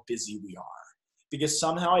how busy we are. Because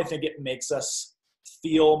somehow I think it makes us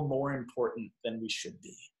feel more important than we should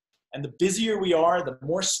be. And the busier we are, the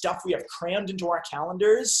more stuff we have crammed into our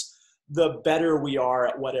calendars, the better we are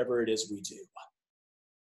at whatever it is we do.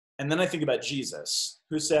 And then I think about Jesus,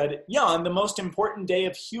 who said, yeah, on the most important day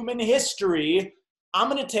of human history, I'm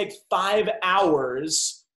going to take 5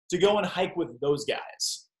 hours to go and hike with those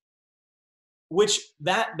guys. Which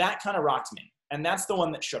that kind of rocked me. And that's the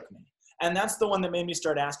one that shook me. And that's the one that made me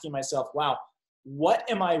start asking myself, wow, what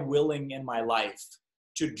am I willing in my life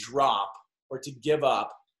to drop or to give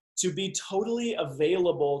up to be totally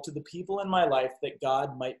available to the people in my life that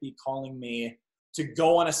God might be calling me to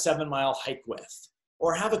go on a 7-mile hike with,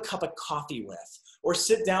 or have a cup of coffee with, or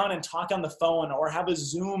sit down and talk on the phone, or have a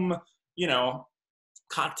Zoom,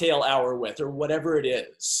 cocktail hour with, or whatever it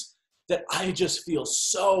is that I just feel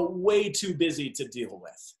so way too busy to deal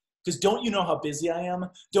with. Because don't you know how busy I am?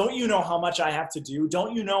 Don't you know how much I have to do?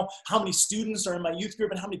 Don't you know how many students are in my youth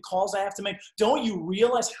group and how many calls I have to make? Don't you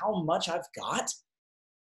realize how much I've got?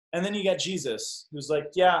 And then you got Jesus, who's like,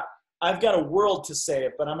 yeah, I've got a world to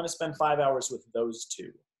save, but I'm going to spend 5 hours with those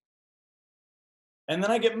 2. And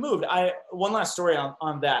then I get moved. One last story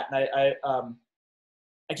on that. And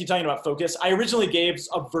I keep talking about focus. I originally gave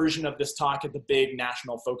a version of this talk at the big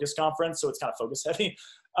national focus conference, so it's kind of focus heavy.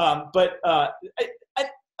 I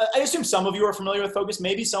assume some of you are familiar with focus.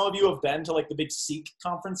 Maybe some of you have been to like the big Seek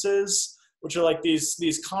conferences, which are like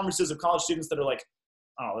these conferences of college students that are like,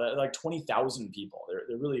 I don't know, like 20,000 people.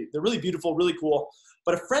 They're really beautiful, really cool.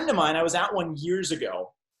 But a friend of mine, I was at one years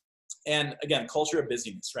ago, and again, culture of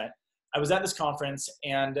busyness, right? I was at this conference,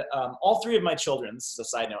 and all 3 of my children, this is a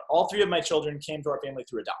side note, all 3 of my children came to our family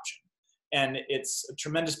through adoption. And it's a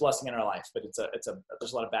tremendous blessing in our life, but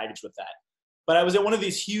there's a lot of baggage with that. But I was at one of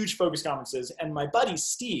these huge focus conferences, and my buddy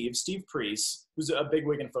Steve Priest, who's a big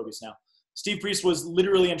wig in focus now, Steve Priest was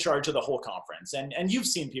literally in charge of the whole conference. And you've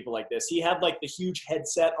seen people like this. He had like the huge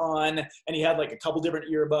headset on, and he had like a couple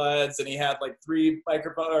different earbuds, and he had like 3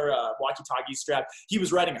 microphone or walkie-talkie strapped. He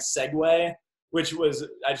was riding a Segway, which was,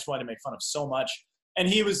 I just wanted to make fun of so much. And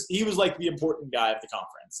he was like the important guy of the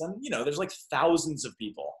conference. And there's like thousands of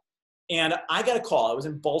people. And I got a call. I was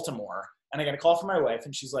in Baltimore, and I got a call from my wife,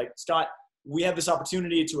 and she's like, Scott, we have this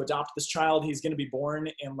opportunity to adopt this child. He's going to be born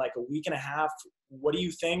in like a week and a half. What do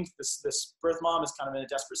you think? This birth mom is kind of in a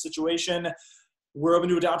desperate situation. We're open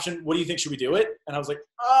to adoption. What do you think? Should we do it? And I was like,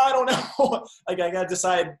 I don't know. Like, I got to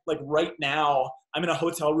decide like right now. I'm in a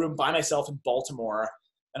hotel room by myself in Baltimore.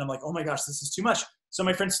 And I'm like, oh my gosh, this is too much. So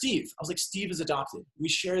my friend Steve, I was like, Steve is adopted. We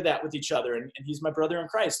share that with each other, and he's my brother in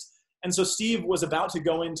Christ. And so Steve was about to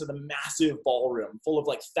go into the massive ballroom full of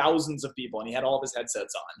like thousands of people, and he had all of his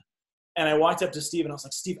headsets on. And I walked up to Steve, and I was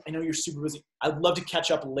like, Steve, I know you're super busy. I'd love to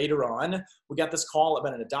catch up later on. We got this call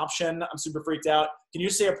about an adoption. I'm super freaked out. Can you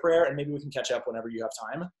say a prayer, and maybe we can catch up whenever you have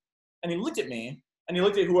time? And he looked at me, and he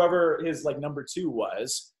looked at whoever his like number 2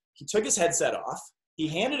 was. He took his headset off. He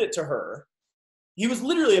handed it to her. He was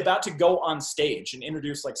literally about to go on stage and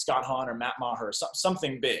introduce like Scott Hahn or Matt Maher or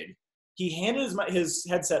something big. He handed his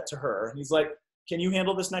headset to her, and he's like, can you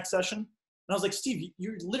handle this next session? And I was like, Steve,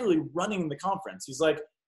 you're literally running the conference. He's like,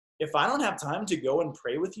 if I don't have time to go and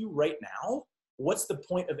pray with you right now, what's the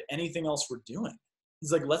point of anything else we're doing?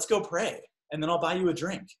 He's like, let's go pray, and then I'll buy you a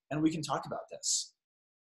drink, and we can talk about this.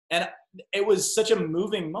 And it was such a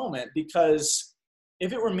moving moment, because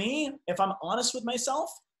if it were me, if I'm honest with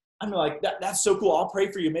myself, I'm like, that's so cool. I'll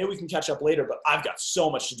pray for you. Maybe we can catch up later, but I've got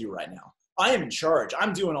so much to do right now. I am in charge.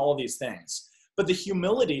 I'm doing all these things. But the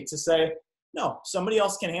humility to say, no, somebody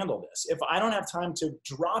else can handle this. If I don't have time to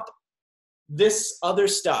drop this other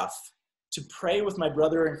stuff to pray with my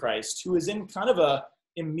brother in Christ, who is in kind of a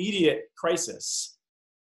immediate crisis,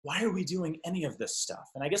 why are we doing any of this stuff?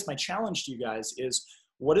 And I guess my challenge to you guys is,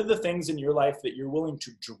 what are the things in your life that you're willing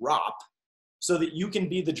to drop so that you can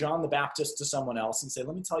be the John the Baptist to someone else and say,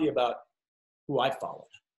 let me tell you about who I followed.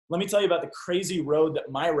 Let me tell you about the crazy road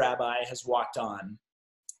that my rabbi has walked on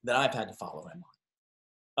that I've had to follow him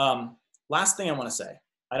on. Last thing I want to say,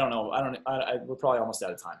 we're probably almost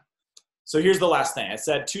out of time. So here's the last thing. I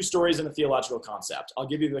said 2 stories and a theological concept. I'll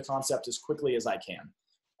give you the concept as quickly as I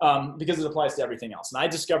can, because it applies to everything else. And I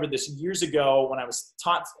discovered this years ago when I was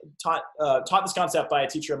taught this concept by a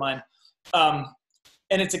teacher of mine.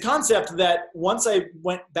 And it's a concept that once I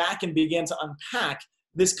went back and began to unpack,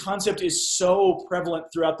 this concept is so prevalent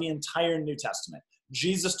throughout the entire New Testament.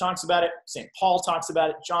 Jesus talks about it. St. Paul talks about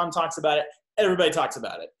it. John talks about it. Everybody talks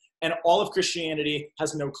about it. And all of Christianity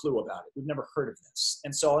has no clue about it. We've never heard of this.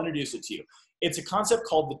 And so I'll introduce it to you. It's a concept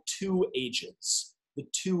called the 2 ages. The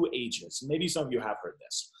 2 ages. Maybe some of you have heard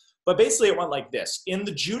this. But basically it went like this. In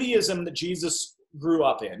the Judaism that Jesus grew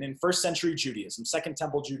up in first century Judaism, Second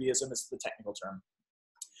Temple Judaism is the technical term,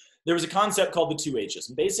 there was a concept called the 2 ages.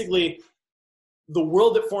 And basically, the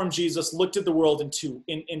world that formed Jesus looked at the world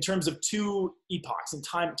in terms of 2 epochs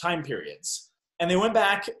and time periods. And they went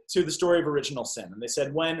back to the story of original sin. And they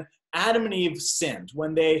said, when Adam and Eve sinned,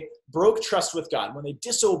 when they broke trust with God, when they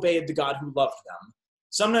disobeyed the God who loved them,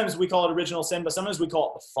 sometimes we call it original sin, but sometimes we call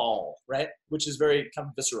it the fall, right? Which is very kind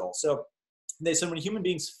of visceral. So they said when human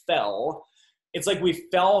beings fell, It's like we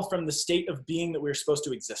fell from the state of being that we were supposed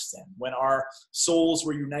to exist in, when our souls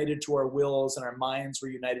were united to our wills and our minds were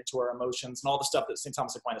united to our emotions and all the stuff that St.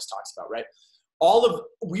 Thomas Aquinas talks about, right?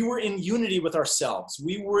 We were in unity with ourselves.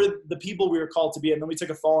 We were the people we were called to be, and then we took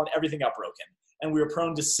a fall and everything got broken, and we were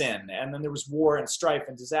prone to sin, and then there was war and strife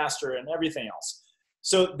and disaster and everything else.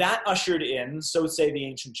 So that ushered in, so say the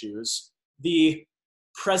ancient Jews, the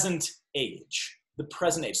present age, the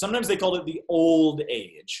present age. Sometimes they called it the old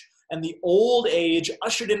age. And the old age,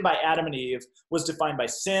 ushered in by Adam and Eve, was defined by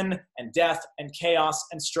sin and death and chaos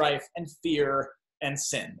and strife and fear and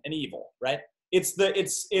sin and evil, right? It's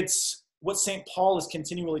what St. Paul is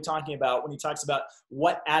continually talking about when he talks about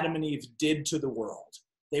what Adam and Eve did to the world.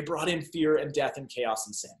 They brought in fear and death and chaos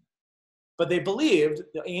and sin. But they believed,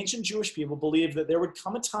 the ancient Jewish people believed, that there would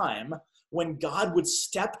come a time when God would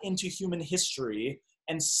step into human history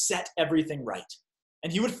and set everything right.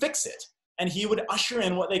 And he would fix it. And he would usher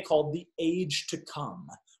in what they called the age to come.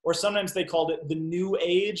 Or sometimes they called it the new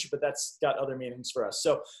age, but that's got other meanings for us.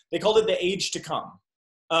 So they called it the age to come.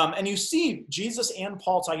 And you see Jesus and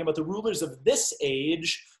Paul talking about the rulers of this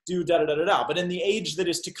age do da-da-da-da-da. But in the age that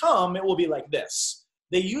is to come, it will be like this.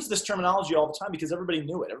 They use this terminology all the time because everybody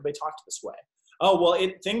knew it. Everybody talked this way. Oh,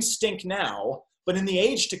 well, things stink now. But in the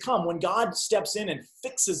age to come, when God steps in and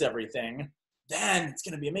fixes everything, then it's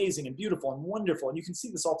going to be amazing and beautiful and wonderful. And you can see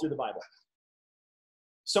this all through the Bible.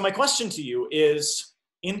 So my question to you is,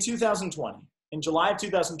 in 2020, in July of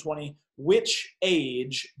 2020, which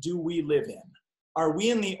age do we live in? Are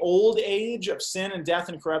we in the old age of sin and death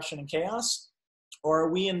and corruption and chaos? Or are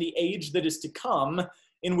we in the age that is to come,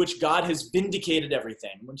 in which God has vindicated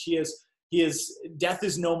everything, when death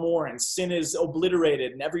is no more and sin is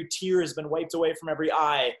obliterated and every tear has been wiped away from every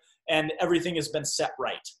eye and everything has been set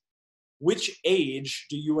right? Which age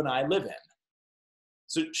do you and I live in?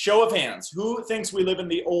 So show of hands, who thinks we live in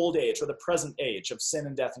the old age or the present age of sin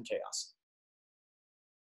and death and chaos?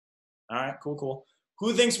 All right, cool.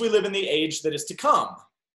 Who thinks we live in the age that is to come,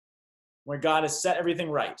 where God has set everything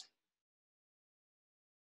right?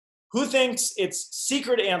 Who thinks it's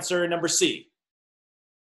secret answer number C?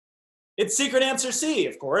 It's secret answer C,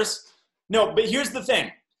 of course. No, but here's the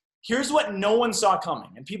thing. Here's what no one saw coming,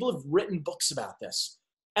 and people have written books about this.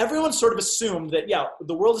 Everyone sort of assumed that, yeah,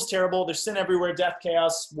 the world is terrible. There's sin everywhere, death,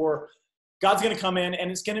 chaos, war. God's going to come in, and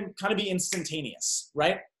it's going to kind of be instantaneous,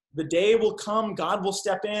 right? The day will come, God will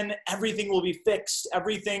step in, everything will be fixed,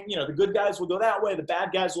 everything, the good guys will go that way, the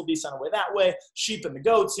bad guys will be sent away that way, sheep and the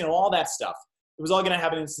goats, all that stuff. It was all going to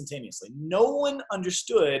happen instantaneously. No one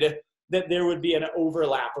understood that there would be an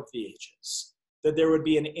overlap of the ages, that there would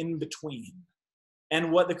be an in-between.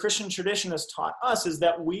 And what the Christian tradition has taught us is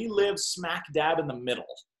that we live smack dab in the middle.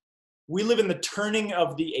 We live in the turning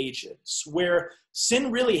of the ages, where sin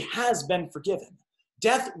really has been forgiven.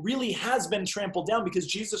 Death really has been trampled down because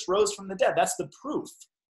Jesus rose from the dead. That's the proof.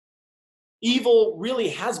 Evil really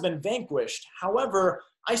has been vanquished. However,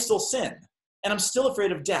 I still sin, and I'm still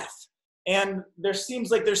afraid of death. And there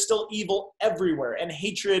seems like there's still evil everywhere, and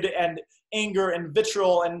hatred and anger and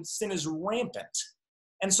vitriol, and sin is rampant.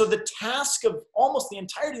 And so the task of almost the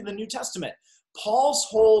entirety of the New Testament, Paul's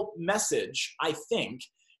whole message, I think,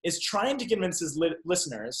 is trying to convince his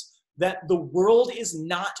listeners that the world is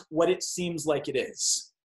not what it seems like it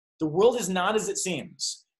is. The world is not as it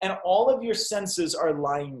seems. And all of your senses are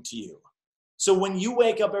lying to you. So when you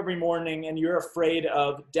wake up every morning and you're afraid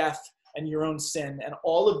of death and your own sin and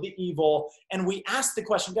all of the evil, and we ask the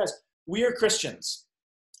question, guys, we are Christians.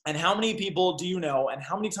 And how many people do you know, and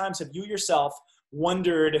how many times have you yourself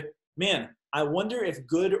wondered, man, I wonder if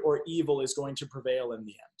good or evil is going to prevail in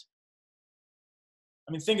the end?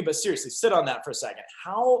 I mean, think about it seriously. Sit on that for a second.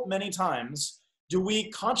 How many times do we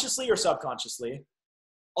consciously or subconsciously,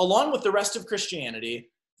 along with the rest of Christianity,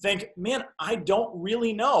 think, man, I don't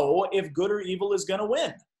really know if good or evil is going to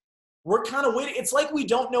win? We're kind of waiting. It's like we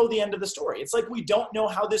don't know the end of the story. It's like we don't know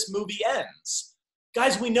how this movie ends.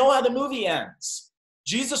 Guys, we know how the movie ends.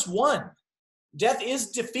 Jesus won. Death is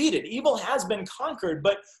defeated. Evil has been conquered,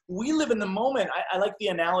 but we live in the moment. I like the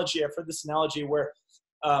analogy. I've heard this analogy where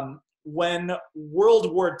when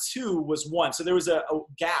World War II was won, so there was a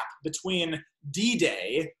gap between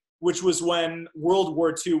D-Day, which was when World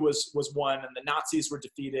War II was won and the Nazis were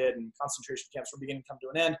defeated and concentration camps were beginning to come to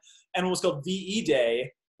an end, and what was called VE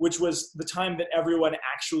Day, which was the time that everyone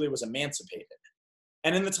actually was emancipated.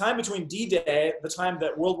 And in the time between D-Day, the time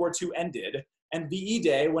that World War II ended, and VE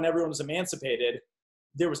Day, when everyone was emancipated,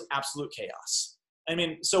 there was absolute chaos. I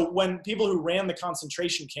mean, so when people who ran the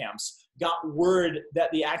concentration camps got word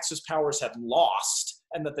that the Axis powers had lost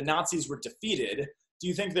and that the Nazis were defeated, do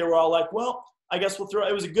you think they were all like, well, I guess we'll throw,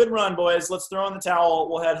 it was a good run, boys. Let's throw in the towel.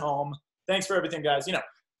 We'll head home. Thanks for everything, guys.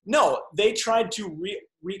 No, they tried to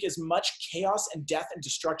wreak as much chaos and death and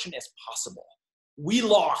destruction as possible. We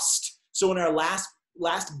lost. So in our last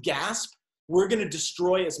gasp, we're going to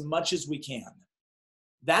destroy as much as we can.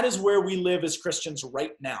 That is where we live as Christians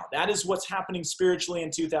right now. That is what's happening spiritually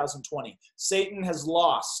in 2020. Satan has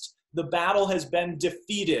lost. The battle has been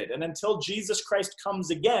defeated. And until Jesus Christ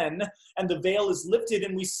comes again and the veil is lifted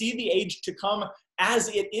and we see the age to come as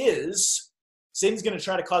it is, Satan's going to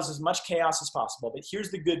try to cause as much chaos as possible. But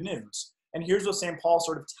here's the good news. And here's what St. Paul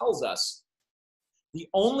sort of tells us. The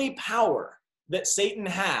only power that Satan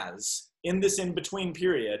has in this in-between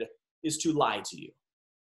period is to lie to you.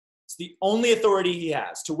 It's the only authority he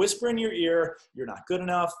has, to whisper in your ear, you're not good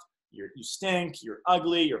enough, you stink, you're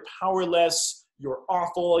ugly, you're powerless, you're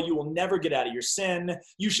awful, you will never get out of your sin,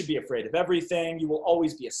 you should be afraid of everything, you will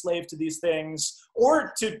always be a slave to these things,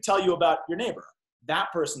 or to tell you about your neighbor. That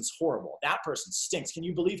person's horrible. That person stinks. Can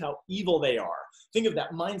you believe how evil they are? Think of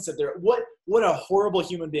that mindset there. What a horrible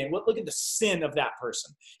human being. Look at the sin of that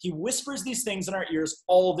person. He whispers these things in our ears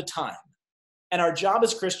all the time. And our job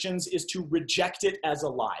as Christians is to reject it as a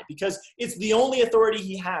lie, because it's the only authority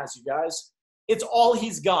he has, you guys. It's all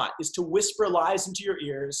he's got, is to whisper lies into your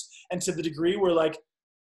ears. And to the degree we're like,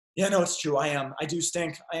 yeah, no, it's true. I do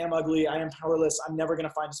stink. I am ugly. I am powerless. I'm never going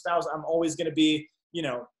to find a spouse. I'm always going to be,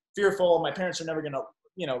 fearful. My parents are never going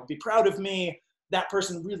to, be proud of me. That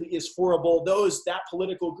person really is horrible. That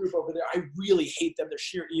political group over there, I really hate them. They're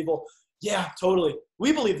sheer evil. Yeah, totally.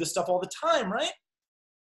 We believe this stuff all the time, right?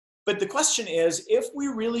 But the question is, if we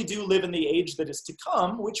really do live in the age that is to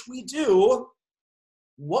come, which we do,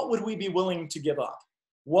 what would we be willing to give up?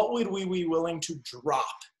 What would we be willing to drop?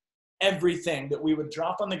 Everything that we would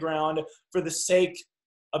drop on the ground for the sake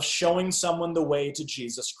of showing someone the way to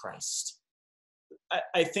Jesus Christ.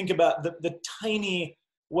 I think about the tiny,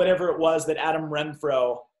 whatever it was that Adam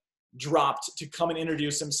Renfro dropped to come and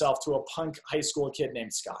introduce himself to a punk high school kid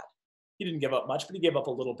named Scott. He didn't give up much, but he gave up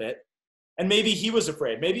a little bit. And maybe he was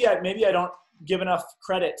afraid. Maybe I don't give enough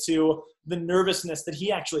credit to the nervousness that he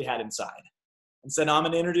actually had inside. And said, I'm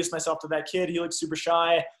going to introduce myself to that kid. He looks super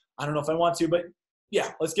shy. I don't know if I want to, but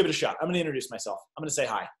yeah, let's give it a shot. I'm going to introduce myself. I'm going to say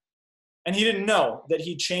hi. And he didn't know that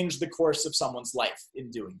he changed the course of someone's life in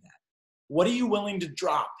doing that. What are you willing to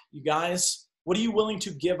drop, you guys? What are you willing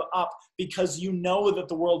to give up because you know that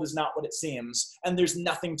the world is not what it seems and there's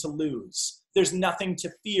nothing to lose. There's nothing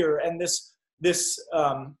to fear. And this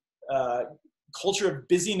culture of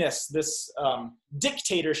busyness, this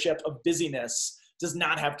dictatorship of busyness does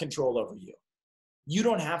not have control over you. You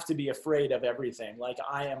don't have to be afraid of everything like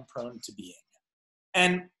I am prone to being.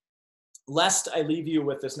 And lest I leave you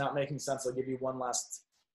with this not making sense, I'll give you one last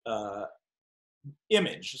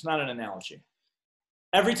image. It's not an analogy.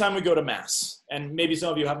 Every time we go to Mass, and maybe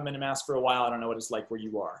some of you haven't been to Mass for a while, I don't know what it's like where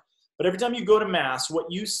you are, but every time you go to Mass, what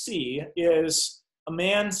you see is a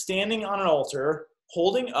man standing on an altar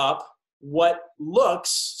holding up what looks,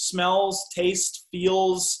 smells, tastes,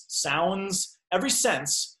 feels, sounds, every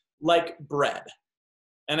sense like bread.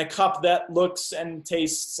 And a cup that looks and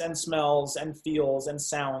tastes and smells and feels and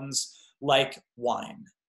sounds like wine.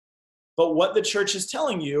 But what the church is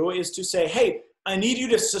telling you is to say, hey, I need you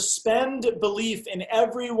to suspend belief in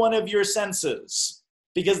every one of your senses,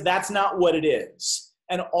 because that's not what it is.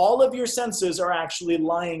 And all of your senses are actually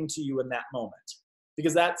lying to you in that moment,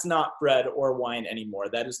 because that's not bread or wine anymore.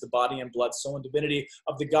 That is the body and blood, soul and divinity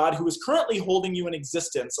of the God who is currently holding you in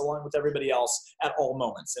existence along with everybody else at all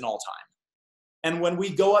moments in all time. And when we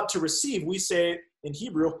go up to receive, we say in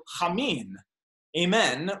Hebrew, Amen,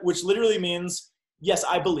 amen, which literally means, yes,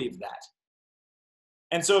 I believe that.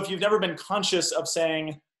 And so if you've never been conscious of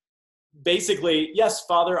saying, basically, yes,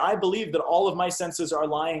 Father, I believe that all of my senses are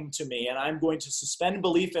lying to me, and I'm going to suspend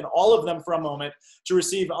belief in all of them for a moment to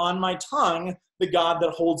receive on my tongue the God that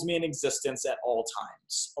holds me in existence at all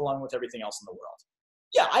times, along with everything else in the world.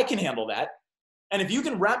 Yeah, I can handle that. And if you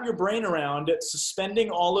can wrap your brain around suspending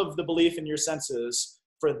all of the belief in your senses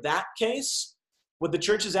for that case, what the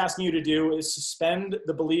church is asking you to do is suspend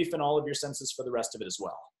the belief in all of your senses for the rest of it as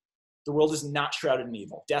well. The world is not shrouded in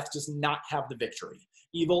evil. Death does not have the victory.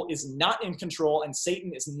 Evil is not in control, and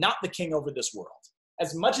Satan is not the king over this world.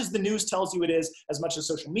 As much as the news tells you it is, as much as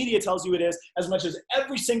social media tells you it is, as much as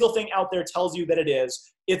every single thing out there tells you that it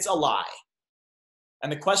is, it's a lie.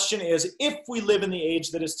 And the question is, if we live in the age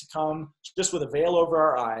that is to come, just with a veil over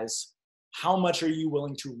our eyes, how much are you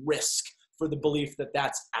willing to risk for the belief that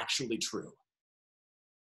that's actually true?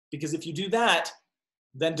 Because if you do that,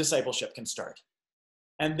 then discipleship can start.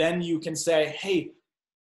 And then you can say, hey,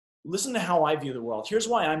 listen to how I view the world. Here's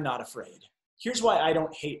why I'm not afraid. Here's why I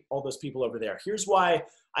don't hate all those people over there. Here's why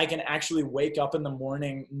I can actually wake up in the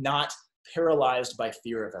morning not paralyzed by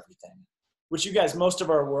fear of everything, which you guys, most of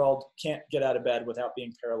our world can't get out of bed without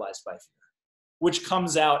being paralyzed by fear, which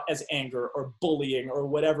comes out as anger or bullying or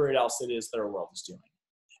whatever else it is that our world is doing.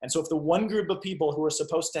 And so if the one group of people who are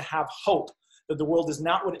supposed to have hope that the world is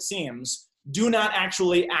not what it seems do not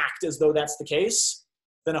actually act as though that's the case,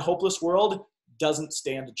 then a hopeless world doesn't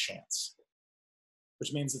stand a chance,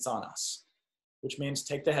 which means it's on us, which means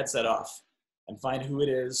take the headset off and find who it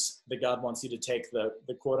is that God wants you to take the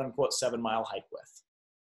quote-unquote 7-mile hike with,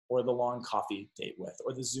 or the long coffee date with,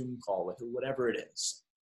 or the Zoom call with, or whatever it is,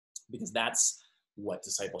 because that's what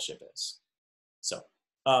discipleship is. So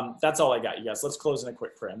that's all I got, you guys. Let's close in a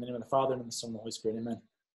quick prayer. In the name of the Father, and of the Son, and the Holy Spirit, amen.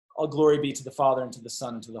 All glory be to the Father, and to the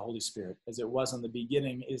Son, and to the Holy Spirit, as it was in the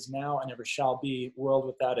beginning, is now, and ever shall be, world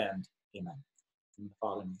without end. Amen. In the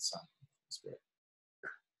Father, and the Son, and the Holy Spirit.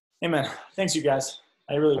 Amen. Thanks, you guys.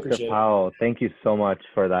 I really appreciate Dr. Powell, thank you so much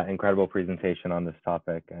for that incredible presentation on this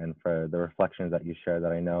topic and for the reflections that you shared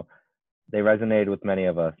that I know they resonate with many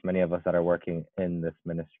of us that are working in this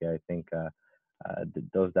ministry. I think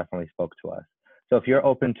those definitely spoke to us. So if you're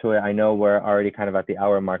open to it, I know we're already kind of at the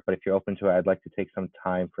hour mark, but if you're open to it, I'd like to take some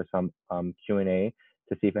time for some Q&A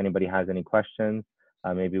to see if anybody has any questions.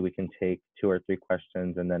 Maybe we can take 2 or 3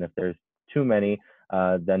 questions, and then if there's too many,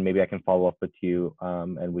 then maybe I can follow up with you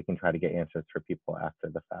and we can try to get answers for people after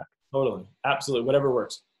the fact. Totally. Absolutely. Whatever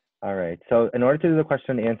works. All right. So in order to do the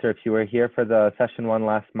question and answer, if you were here for the session 1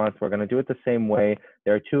 last month, we're going to do it the same way.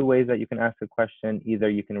 There are 2 ways that you can ask a question. Either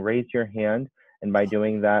you can raise your hand, and by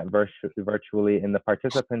doing that virtually in the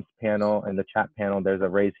participants panel and the chat panel, there's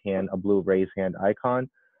a blue raise hand icon.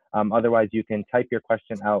 Otherwise, you can type your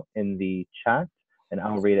question out in the chat and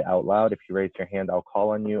I'll read it out loud. If you raise your hand, I'll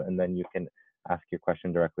call on you, and then you can ask your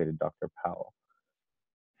question directly to Dr. Powell.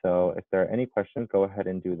 So if there are any questions, go ahead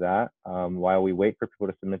and do that. While we wait for people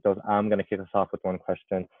to submit those, I'm going to kick us off with one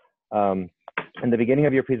question. In the beginning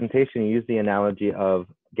of your presentation, you used the analogy of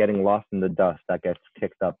getting lost in the dust that gets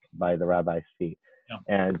kicked up by the rabbi's feet. Yeah.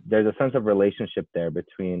 And there's a sense of relationship there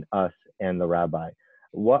between us and the rabbi.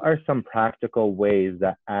 What are some practical ways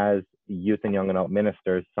that as youth and young adult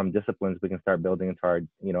ministers, some disciplines we can start building into our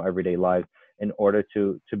everyday lives in order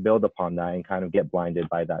to build upon that and kind of get blinded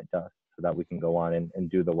by that dust so that we can go on and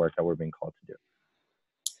do the work that we're being called to do?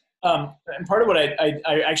 And part of what I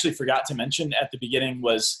actually forgot to mention at the beginning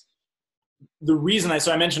was the reason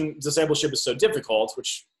I mentioned discipleship is so difficult,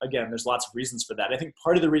 which again, there's lots of reasons for that. I think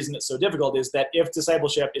part of the reason it's so difficult is that if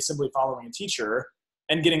discipleship is simply following a teacher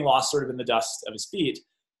and getting lost sort of in the dust of his feet,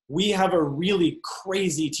 we have a really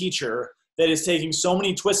crazy teacher that is taking so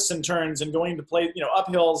many twists and turns and going to up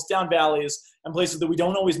hills, down valleys, and places that we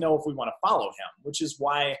don't always know if we want to follow him, which is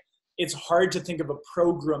why it's hard to think of a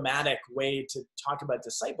programmatic way to talk about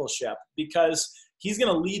discipleship, because he's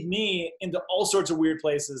going to lead me into all sorts of weird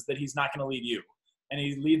places that he's not going to lead you. And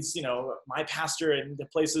he leads, my pastor into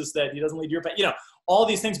places that he doesn't lead your, all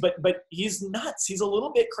these things, but he's nuts. He's a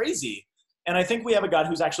little bit crazy. And I think we have a God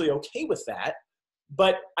who's actually okay with that,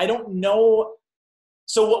 but I don't know.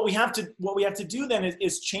 So what we have to do then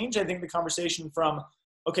is change, I think, the conversation from,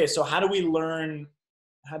 okay, so how do we learn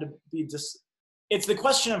how to be it's the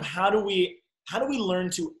question of how do we learn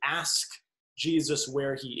to ask Jesus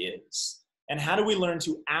where he is? And how do we learn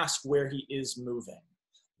to ask where he is moving?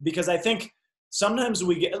 Because I think sometimes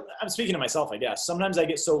I'm speaking to myself, I guess, sometimes I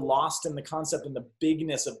get so lost in the concept and the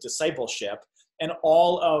bigness of discipleship and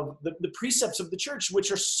all of the precepts of the church,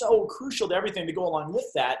 which are so crucial to everything to go along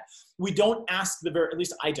with that. We don't ask at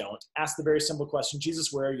least I don't ask the very simple question,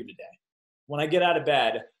 Jesus, where are you today? When I get out of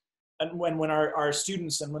bed, and when our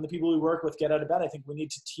students and when the people we work with get out of bed, I think we need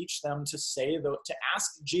to teach them to to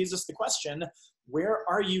ask Jesus the question, where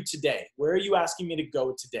are you today? Where are you asking me to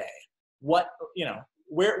go today? Where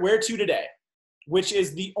to today? Which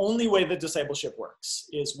is the only way that discipleship works,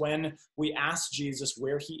 is when we ask Jesus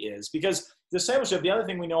where he is. Because discipleship, the other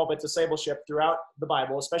thing we know about discipleship throughout the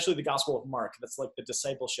Bible, especially the Gospel of Mark, that's like the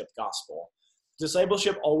discipleship gospel.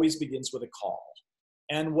 Discipleship always begins with a call.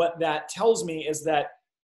 And what that tells me is that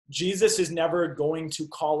Jesus is never going to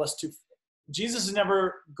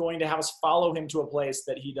have us follow him to a place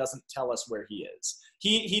that he doesn't tell us where he is.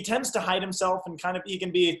 He tends to hide himself and he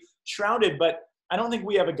can be shrouded, but I don't think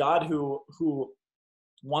we have a God who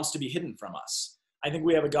wants to be hidden from us. I think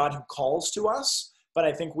we have a God who calls to us, but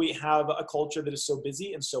I think we have a culture that is so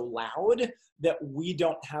busy and so loud that we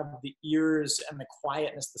don't have the ears and the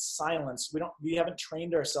quietness, the silence. We haven't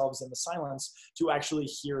trained ourselves in the silence to actually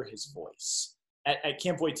hear his voice. At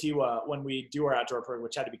Camp Waitiva, when we do our outdoor program,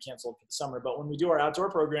 which had to be canceled for the summer, but when we do our outdoor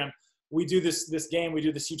program, we do this game, we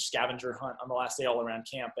do this huge scavenger hunt on the last day all around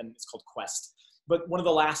camp, and it's called Quest. but one of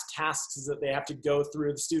the last tasks is that they have to go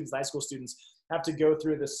through, the students, the high school students have to go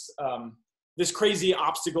through this, this crazy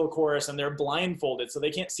obstacle course, and they're blindfolded, so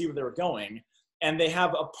they can't see where they're going. And they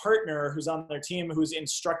have a partner who's on their team who's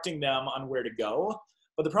instructing them on where to go.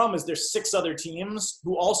 But the problem is there's 6 other teams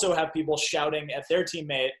who also have people shouting at their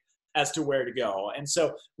teammate as to where to go. And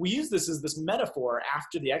so we use this as this metaphor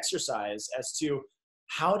after the exercise as to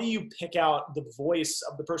how do you pick out the voice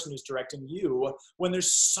of the person who's directing you when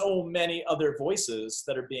there's so many other voices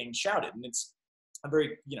that are being shouted. And it's a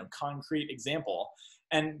very, concrete example.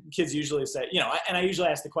 And kids usually say, and I usually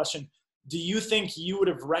ask the question, do you think you would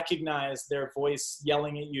have recognized their voice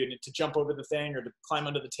yelling at you to jump over the thing or to climb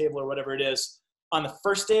under the table or whatever it is on the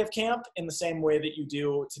first day of camp in the same way that you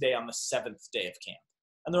do today on the 7th day of camp?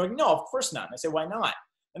 And they're like, no, of course not. And I say, why not?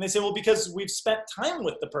 And they say, well, because we've spent time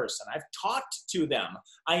with the person. I've talked to them.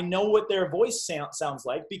 I know what their voice sounds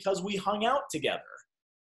like because we hung out together.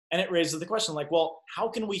 And it raises the question like, well, how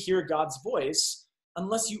can we hear God's voice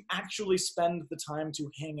unless you actually spend the time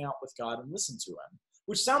to hang out with God and listen to him?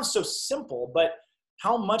 Which sounds so simple, but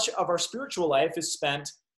how much of our spiritual life is spent,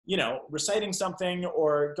 reciting something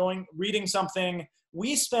or reading something?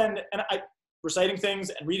 We spend, reciting things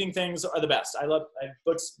and reading things are the best. I have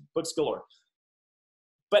books galore.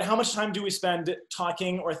 But how much time do we spend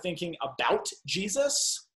talking or thinking about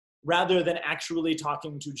Jesus rather than actually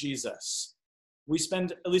talking to Jesus? We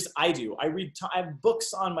spend, at least I do. I have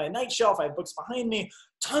books on my night shelf. I have books behind me,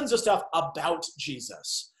 tons of stuff about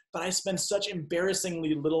Jesus. But I spend such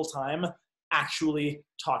embarrassingly little time actually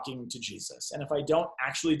talking to Jesus. And if I don't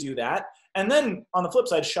actually do that, and then on the flip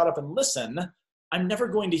side, shut up and listen, I'm never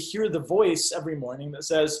going to hear the voice every morning that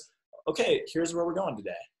says, okay, here's where we're going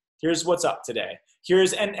today. Here's what's up today.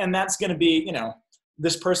 And that's going to be,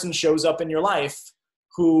 this person shows up in your life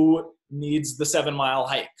who needs the 7-mile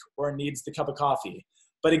hike or needs the cup of coffee.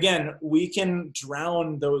 But again, we can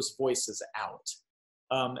drown those voices out.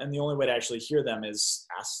 And the only way to actually hear them is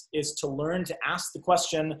to learn to ask the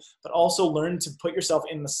question, but also learn to put yourself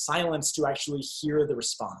in the silence to actually hear the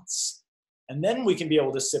response. And then we can be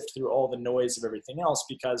able to sift through all the noise of everything else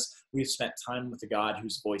because we've spent time with the God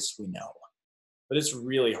whose voice we know. But it's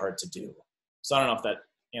really hard to do. So I don't know if that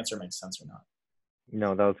answer makes sense or not.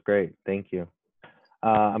 No, that was great. Thank you.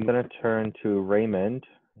 I'm going to turn to Raymond.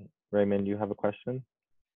 Raymond, you have a question?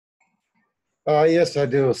 Yes, I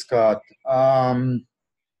do, Scott.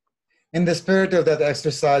 In the spirit of that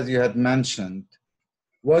exercise you had mentioned,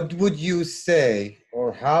 what would you say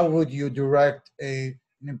or how would you direct an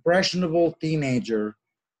impressionable teenager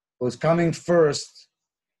who's coming first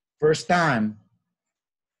time,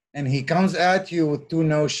 and he comes at you with 2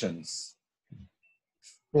 notions,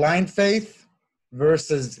 blind faith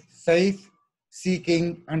versus faith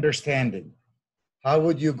seeking understanding? How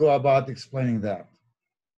would you go about explaining that?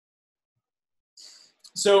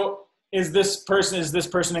 So is this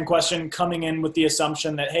person in question coming in with the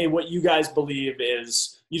assumption that, hey, what you guys believe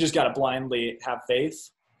is you just got to blindly have faith?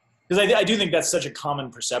 Because I do think that's such a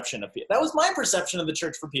common perception of faith. That was my perception of the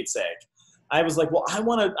church, for Pete's sake. I was like, well, I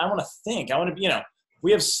want to think. I want to be,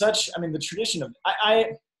 we have such, the tradition of,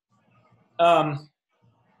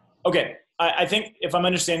 okay. I think if I'm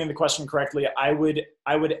understanding the question correctly, I would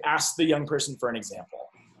ask the young person for an example.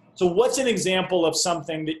 So what's an example of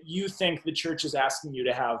something that you think the church is asking you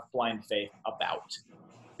to have blind faith about?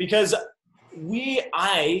 Because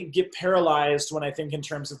I get paralyzed when I think in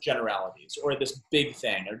terms of generalities or this big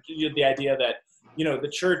thing, or the idea that, the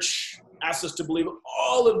church asks us to believe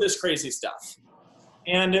all of this crazy stuff.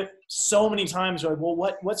 And so many times we're like, well,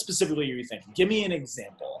 what specifically are you thinking? Give me an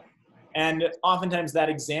example. And oftentimes that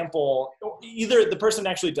example, either the person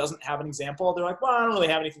actually doesn't have an example, they're like, well, I don't really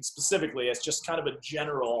have anything specifically. It's just kind of a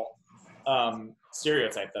general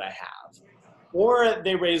stereotype that I have. Or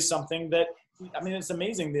they raise something that, it's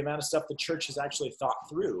amazing the amount of stuff the church has actually thought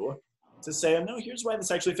through to say, oh, no, here's why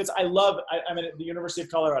this actually fits. I'm at the University of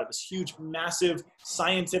Colorado, this huge, massive,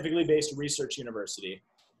 scientifically based research university.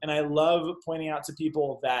 And I love pointing out to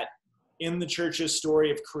people that in the church's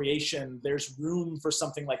story of creation, there's room for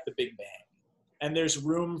something like the Big Bang. And there's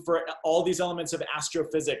room for all these elements of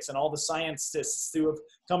astrophysics and all the scientists who have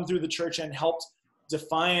come through the church and helped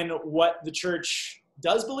define what the church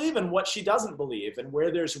does believe and what she doesn't believe, and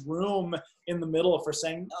where there's room in the middle for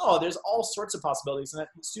saying, no, there's all sorts of possibilities. And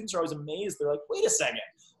students are always amazed. They're like, wait a second,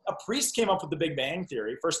 a priest came up with the Big Bang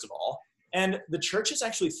theory, first of all, and the church has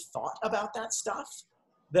actually thought about that stuff,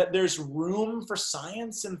 that there's room for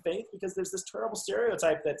science and faith, because there's this terrible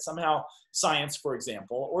stereotype that somehow science, for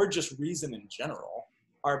example, or just reason in general,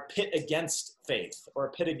 are pit against faith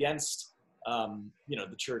or pit against,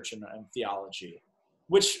 the church and theology.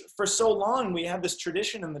 Which for so long we have this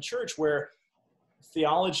tradition in the church where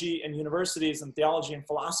theology and universities and theology and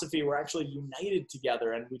philosophy were actually united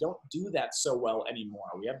together, and we don't do that so well anymore.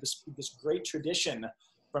 We have this great tradition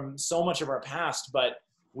from so much of our past, but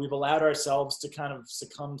we've allowed ourselves to kind of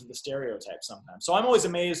succumb to the stereotype sometimes. So I'm always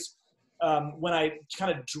amazed when I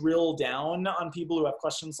kind of drill down on people who have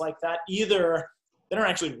questions like that. Either they don't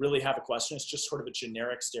actually really have a question, it's just sort of a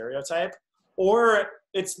generic stereotype, or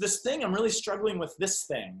it's this thing, I'm really struggling with this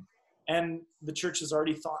thing, and the church has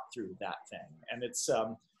already thought through that thing. And it's,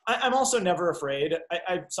 I'm also never afraid,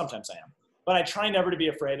 sometimes I am, but I try never to be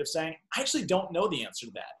afraid of saying, I actually don't know the answer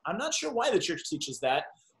to that. I'm not sure why the church teaches that,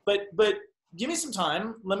 but give me some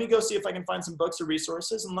time. Let me go see if I can find some books or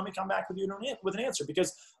resources, and let me come back with you with an answer,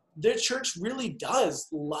 because the church really does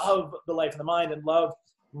love the life of the mind and love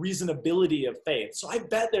reasonability of faith. So I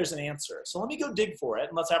bet there's an answer. So let me go dig for it,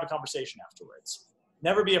 and let's have a conversation afterwards.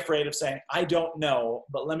 Never be afraid of saying, I don't know,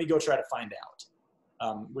 but let me go try to find out,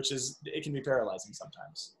 which is, it can be paralyzing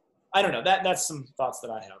sometimes. I don't know. That's some thoughts that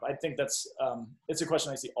I have. I think that's, it's a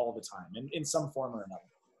question I see all the time in some form or another.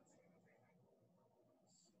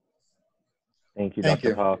 Thank you, Thank Dr.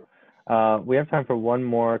 you. Powell. We have time for one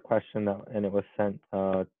more question, and it was sent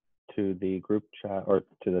to the group chat, or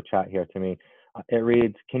to the chat here to me. It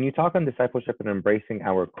reads, can you talk on discipleship and embracing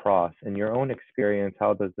our cross? In your own experience,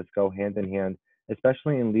 how does this go hand in hand,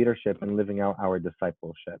 especially in leadership and living out our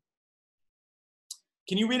discipleship?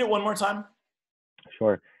 Can you read it one more time?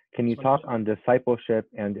 Sure. Can you talk on discipleship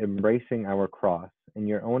and embracing our cross? In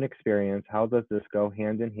your own experience, how does this go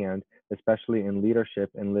hand in hand, especially in leadership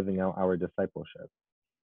and living out our discipleship?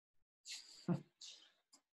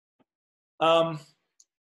 I'm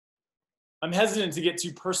hesitant to get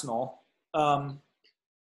too personal, but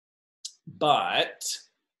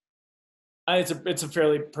it's a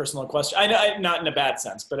fairly personal question. I know, not in a bad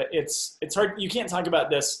sense, but it's hard. You can't talk about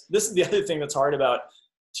this. This is the other thing that's hard about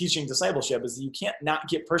teaching discipleship, is you can't not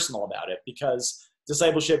get personal about it, because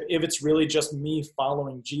discipleship, if it's really just me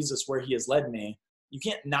following Jesus where he has led me, you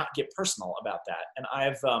can't not get personal about that. And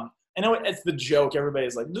I know it's the joke.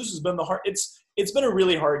 Everybody's like, this has been it's been a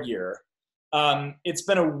really hard year. It's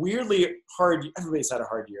been a weirdly hard, everybody's had a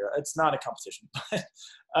hard year. It's not a competition, but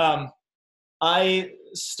I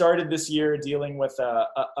started this year dealing with a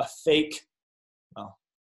fake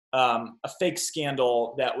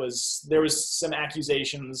scandal there was some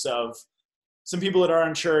accusations of some people at our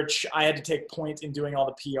own church. I had to take point in doing all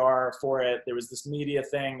the PR for it. There was this media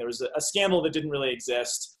thing. There was a scandal that didn't really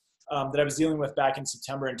exist that I was dealing with back in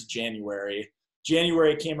September into January.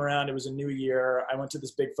 January came around. It was a new year. I went to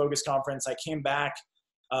this big Focus conference. I came back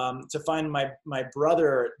to find my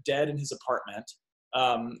brother dead in his apartment.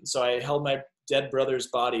 So I held my dead brother's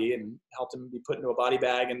body and helped him be put into a body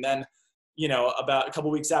bag. And then, about a couple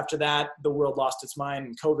of weeks after that, the world lost its mind,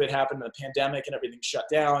 and COVID happened, and the pandemic, and everything shut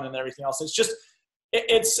down and everything else. It's just,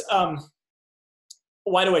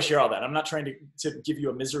 why do I share all that? I'm not trying to give you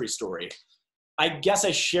a misery story. I guess I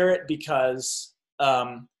share it because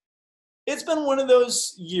it's been one of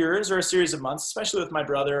those years or a series of months, especially with my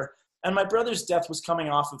brother. And my brother's death was coming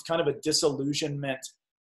off of kind of a disillusionment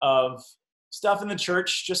of stuff in the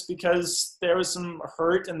church, just because there was some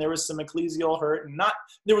hurt and there was some ecclesial hurt, and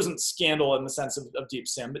there wasn't scandal in the sense of deep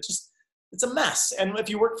sin, but just it's a mess. And if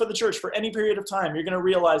you work for the church for any period of time, you're going to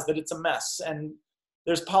realize that it's a mess, and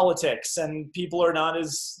there's politics, and people are not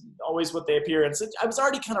as always what they appear. And so I was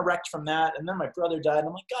already kind of wrecked from that. And then my brother died, and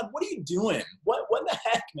I'm like, God, what are you doing? What the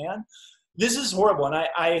heck, man? This is horrible. And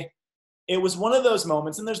it was one of those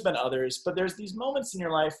moments, and there's been others, but there's these moments in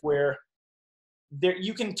your life where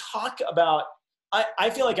you can talk about, I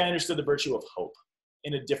feel like I understood the virtue of hope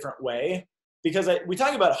in a different way, because we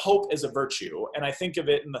talk about hope as a virtue, and I think of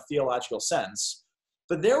it in the theological sense.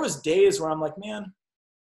 But there was days where I'm like, man,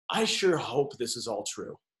 I sure hope this is all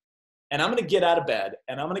true. And I'm going to get out of bed,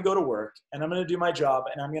 and I'm going to go to work, and I'm going to do my job,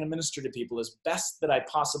 and I'm going to minister to people as best that I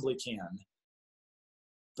possibly can.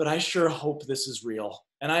 But I sure hope this is real.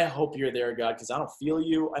 And I hope you're there, God, because I don't feel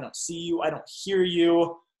you. I don't see you. I don't hear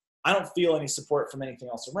you. I don't feel any support from anything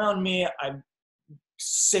else around me. I'm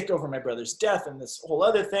sick over my brother's death and this whole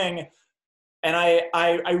other thing. And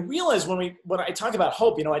I realize when I talk about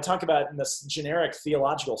hope, I talk about it in this generic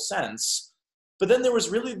theological sense. But then there was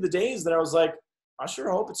really the days that I was like, I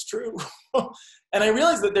sure hope it's true. And I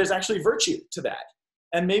realized that there's actually virtue to that.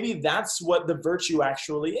 And maybe that's what the virtue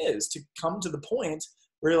actually is, to come to the point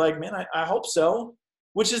where you're like, man, I hope so,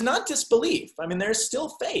 which is not disbelief. I mean, there's still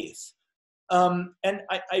faith. And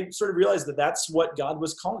I sort of realized that that's what God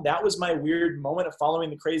was calling. That was my weird moment of following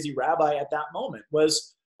the crazy rabbi at that moment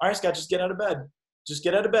was, all right, Scott, just get out of bed. Just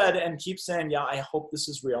get out of bed and keep saying, yeah, I hope this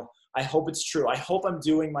is real. I hope it's true. I hope I'm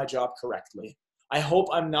doing my job correctly. I hope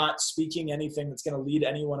I'm not speaking anything that's going to lead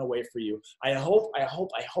anyone away from you. I hope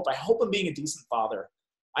I'm being a decent father.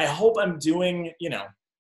 I hope I'm doing,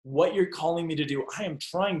 what you're calling me to do. I am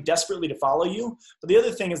trying desperately to follow you. But the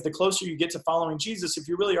other thing is, the closer you get to following Jesus, if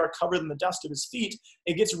you really are covered in the dust of his feet,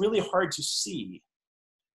 it gets really hard to see.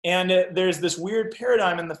 And there's this weird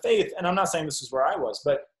paradigm in the faith, and I'm not saying this is where I was,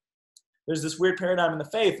 but there's this weird paradigm in the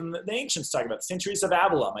faith, and the ancients talk about it. St. Teresa of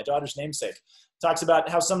Avila, my daughter's namesake, talks about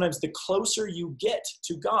how sometimes the closer you get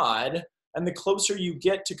to God and the closer you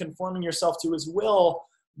get to conforming yourself to his will,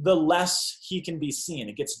 the less he can be seen.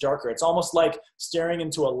 It gets darker. It's almost like staring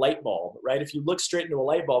into a light bulb, right? If you look straight into a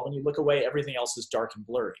light bulb and you look away, everything else is dark and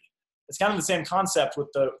blurry. It's kind of the same concept with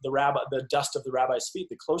the dust of the rabbi's feet.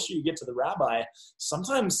 The closer you get to the rabbi,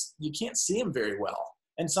 sometimes you can't see him very well.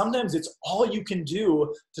 And sometimes it's all you can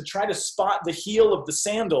do to try to spot the heel of the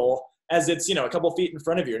sandal as it's, a couple feet in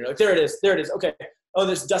front of you. And you're like, there it is. Okay. Oh,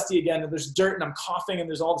 there's dusty again, and there's dirt, and I'm coughing, and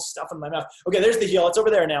there's all this stuff in my mouth. Okay, there's the heel. It's over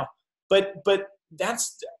there now. But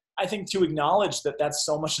that's, I think, to acknowledge that that's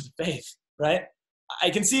so much of the faith, right? I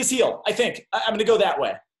can see his heel. I think I'm going to go that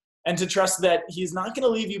way. And to trust that he's not going to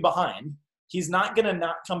leave you behind. He's not going to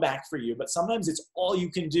not come back for you. But sometimes it's all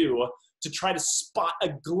you can do to try to spot a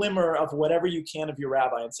glimmer of whatever you can of your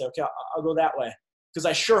rabbi and say, okay, I'll go that way. Because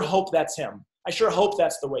I sure hope that's him. I sure hope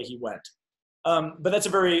that's the way he went. But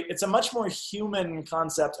it's a much more human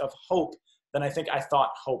concept of hope than I think I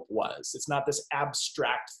thought hope was. It's not this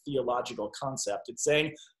abstract theological concept. It's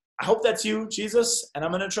saying, I hope that's you, Jesus, and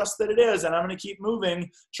I'm going to trust that it is, and I'm going to keep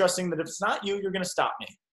moving, trusting that if it's not you, you're going to stop me.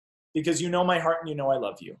 Because you know my heart and you know I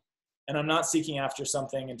love you. And I'm not seeking after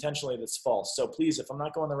something intentionally that's false. So please, if I'm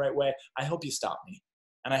not going the right way, I hope you stop me.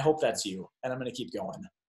 And I hope that's you, and I'm going to keep going.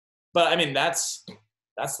 But I mean, that's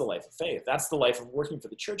the life of faith. That's the life of working for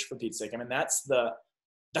the church, for Pete's sake. I mean, that's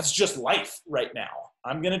just life right now.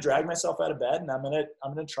 I'm going to drag myself out of bed, and I'm going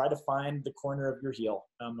to try to find the corner of your heel.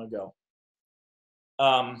 I'm going to go.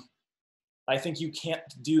 I think you can't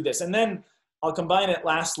do this. And then I'll combine it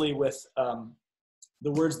lastly with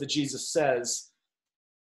the words that Jesus says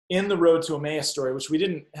in the Road to Emmaus story, which we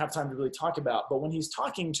didn't have time to really talk about. But when he's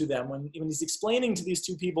talking to them, when he's explaining to these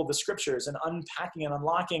two people the scriptures and unpacking and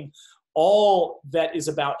unlocking all that is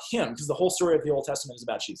about him, because the whole story of the Old Testament is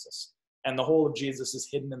about Jesus, and the whole of Jesus is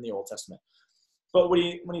hidden in the Old Testament. But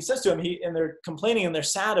when he says to them, and they're complaining and they're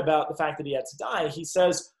sad about the fact that he had to die, he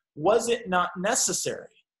says, was it not necessary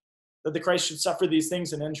that the Christ should suffer these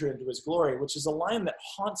things and enter into his glory? Which is a line that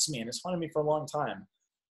haunts me and has haunted me for a long time.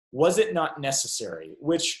 Was it not necessary?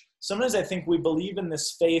 Which sometimes I think we believe in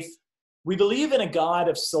this faith. We believe in a God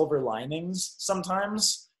of silver linings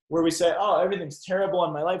sometimes, where we say, oh, everything's terrible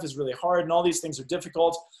and my life is really hard and all these things are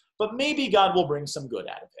difficult, but maybe God will bring some good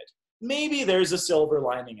out of it. Maybe there's a silver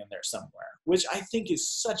lining in there somewhere, which I think is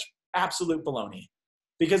such absolute baloney.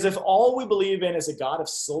 Because if all we believe in is a God of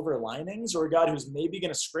silver linings, or a God who's maybe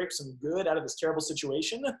going to scrape some good out of this terrible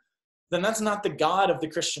situation, then that's not the God of the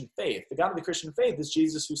Christian faith. The God of the Christian faith is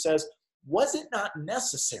Jesus, who says, was it not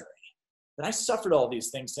necessary that I suffered all these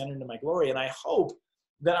things to enter into my glory? And I hope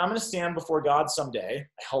that I'm going to stand before God someday.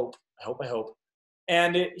 I hope.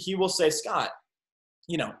 And he will say, Scott,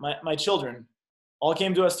 my children all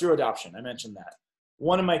came to us through adoption. I mentioned that.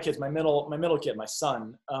 One of my kids, my middle kid, my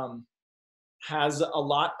son, has a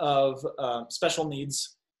lot of special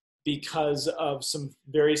needs because of some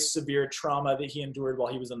very severe trauma that he endured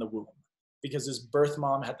while he was in the womb, because his birth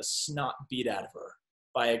mom had the snot beat out of her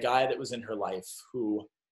by a guy that was in her life who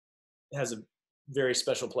has a very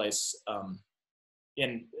special place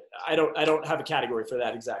I don't have a category for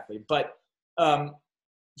that exactly, but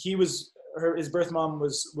his birth mom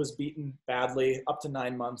was beaten badly up to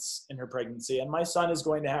 9 months in her pregnancy, and my son is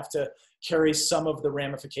going to have to carry some of the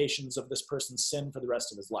ramifications of this person's sin for the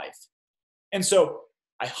rest of his life. And so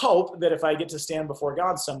I hope that if I get to stand before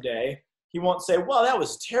God someday, he won't say, well, that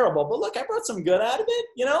was terrible, but look, I brought some good out of it.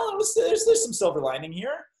 There's some silver lining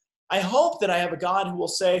here. I hope that I have a God who will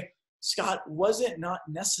say, Scott, was it not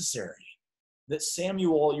necessary that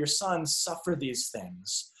Samuel, your son, suffer these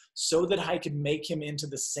things so that I could make him into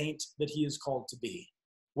the saint that he is called to be?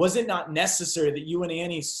 Was it not necessary that you and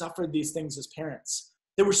Annie suffered these things as parents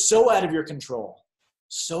that were so out of your control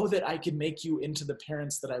so that I could make you into the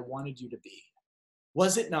parents that I wanted you to be?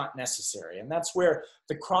 Was it not necessary? And that's where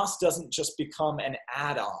the cross doesn't just become an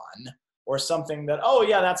add-on or something that, oh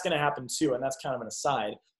yeah, that's going to happen too, and that's kind of an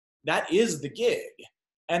aside. That is the gig.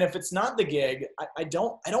 And if it's not the gig, I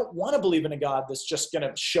don't want to believe in a God that's just going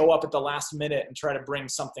to show up at the last minute and try to bring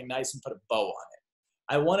something nice and put a bow on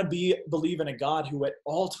it. I want to believe in a God who at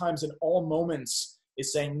all times and all moments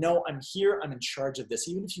is saying, no, I'm here, I'm in charge of this.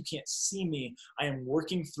 Even if you can't see me, I am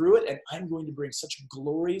working through it, and I'm going to bring such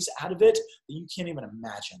glories out of it that you can't even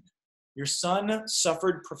imagine. Your son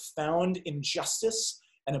suffered profound injustice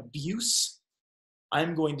and abuse.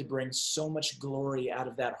 I'm going to bring so much glory out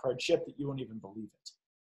of that hardship that you won't even believe it.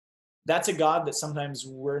 That's a God that sometimes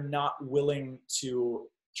we're not willing to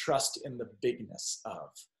trust in the bigness of,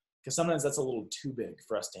 because sometimes that's a little too big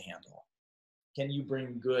for us to handle. Can you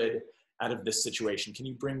bring good out of this situation? Can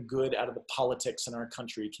you bring good out of the politics in our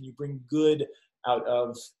country? Can you bring good out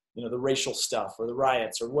of, the racial stuff or the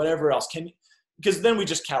riots or whatever else? Because then we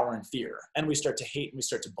just cower in fear and we start to hate and we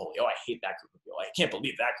start to bully. Oh, I hate that group of people. I can't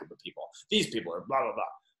believe that group of people. These people are blah, blah, blah.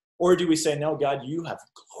 Or do we say, no, God, you have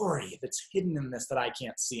glory that's hidden in this that I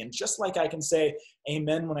can't see. And just like I can say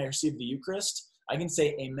amen when I receive the Eucharist, I can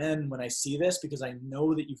say amen when I see this because I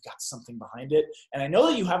know that you've got something behind it. And I know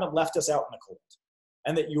that you haven't left us out in the cold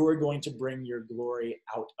and that you're going to bring your glory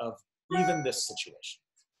out of even this situation.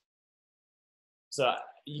 So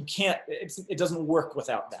you can't, it doesn't work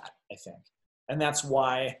without that, I think. And that's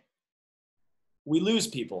why we lose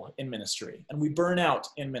people in ministry and we burn out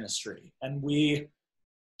in ministry and we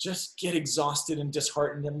just get exhausted and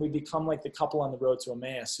disheartened, and we become like the couple on the road to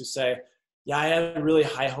Emmaus who say, yeah, I had really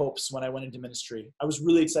high hopes when I went into ministry. I was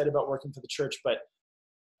really excited about working for the church, but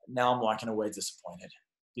now I'm walking away disappointed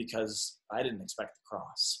because I didn't expect the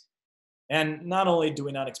cross. And not only do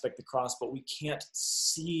we not expect the cross, but we can't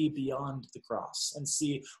see beyond the cross and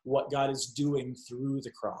see what God is doing through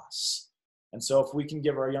the cross. And so if we can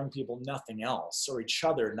give our young people nothing else, or each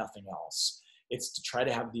other nothing else, it's to try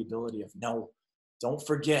to have the ability of, no, don't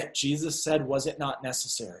forget, Jesus said, was it not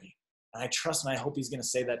necessary? And I trust and I hope he's going to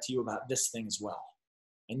say that to you about this thing as well.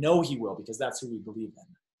 I know he will, because that's who we believe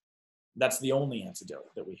in. That's the only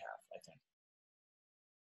antidote that we have,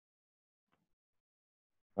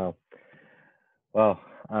 I think. Well,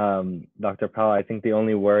 Dr. Powell, I think the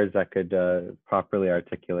only words that could properly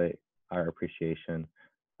articulate our appreciation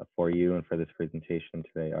for you and for this presentation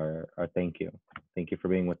today are thank you. Thank you for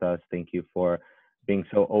being with us. Thank you for being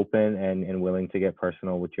so open and willing to get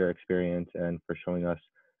personal with your experience and for showing us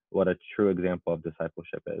what a true example of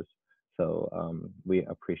discipleship is. So we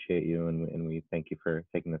appreciate you and we thank you for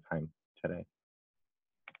taking the time today.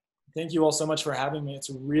 Thank you all so much for having me. It's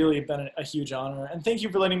really been a huge honor. And thank you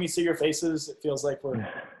for letting me see your faces. It feels like we're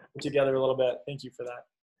together a little bit. Thank you for that.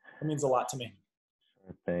 It means a lot to me.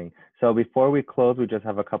 Sure thing. So before we close, we just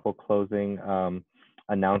have a couple closing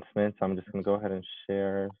announcements. I'm just going to go ahead and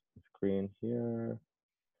share the screen here.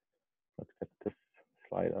 Let's get this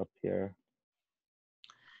slide up here.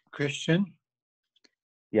 Christian?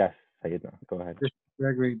 Yes, Sayedna, go ahead.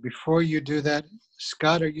 Gregory, before you do that,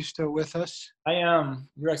 Scott, are you still with us? I am,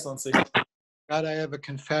 Your Excellency. Scott, I have a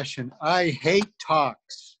confession. I hate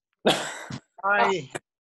talks. I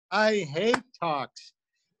hate talks.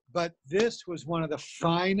 But this was one of the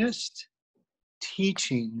finest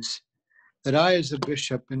teachings that I, as a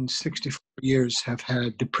bishop in 64 years, have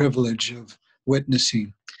had the privilege of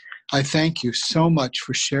witnessing. I thank you so much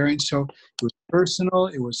for sharing. So it was personal,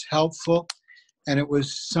 it was helpful, and it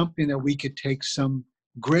was something that we could take some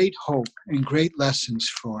great hope and great lessons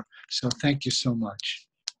for. So thank you so much.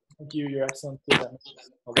 Thank you, Your Excellency. That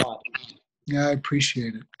means a lot. Yeah, I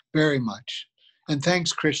appreciate it very much. And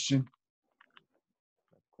thanks, Christian.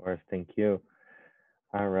 Of course, thank you.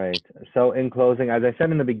 All right. So in closing, as I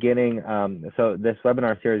said in the beginning, so this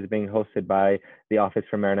webinar series is being hosted by the Office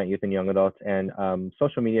for Maronite Youth and Young Adults, and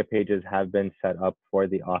social media pages have been set up for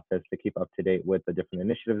the office to keep up to date with the different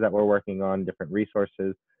initiatives that we're working on, different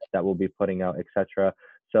resources that we'll be putting out, etc.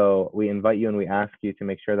 So we invite you and we ask you to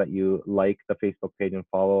make sure that you like the Facebook page and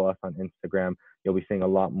follow us on Instagram. You'll be seeing a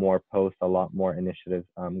lot more posts, a lot more initiatives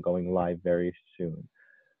going live very soon.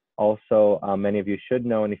 Also, many of you should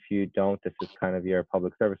know, and if you don't, this is kind of your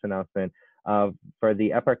public service announcement. For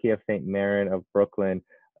the Eparchy of St. Maron of Brooklyn,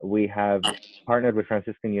 we have partnered with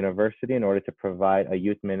Franciscan University in order to provide a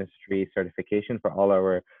youth ministry certification for all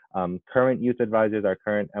our current youth advisors, our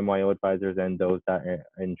current MYO advisors, and those that are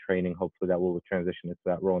in training, hopefully that will transition into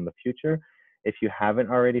that role in the future. If you haven't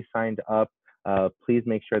already signed up, please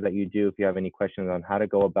make sure that you do. If you have any questions on how to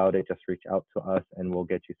go about it, just reach out to us and we'll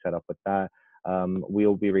get you set up with that.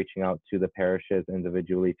 We'll be reaching out to the parishes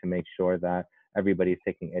individually to make sure that everybody's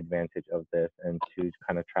taking advantage of this and to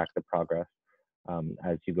kind of track the progress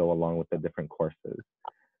as you go along with the different courses.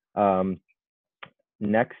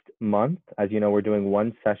 Next month, as you know, we're doing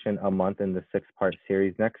one session a month in the 6-part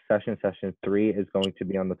series. Next session, session 3, is going to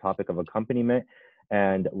be on the topic of accompaniment.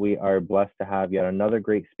 And we are blessed to have yet another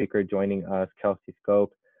great speaker joining us, Kelsey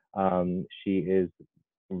Scope. She is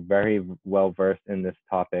very well versed in this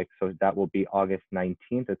topic. So that will be August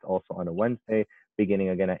 19th. It's also on a Wednesday, beginning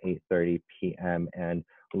again at 8:30 p.m. And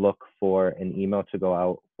look for an email to go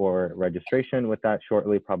out for registration with that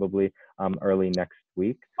shortly, probably early next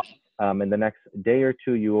week. In the next day or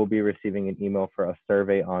two, you will be receiving an email for a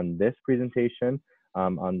survey on this presentation,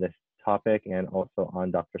 on this topic, and also on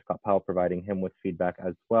Dr. Scott Powell, providing him with feedback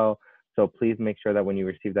as well. So please make sure that when you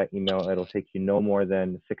receive that email, it'll take you no more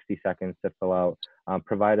than 60 seconds to fill out.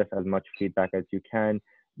 Provide us as much feedback as you can.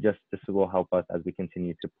 Just this will help us as we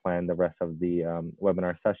continue to plan the rest of the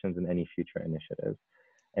webinar sessions and any future initiatives.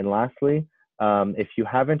 And lastly, if you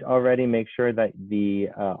haven't already, make sure that the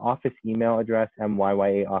office email address,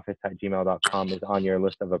 myyaoffice@gmail.com, is on your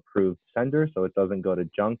list of approved senders, so it doesn't go to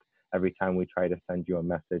junk every time we try to send you a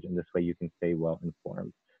message, and this way you can stay well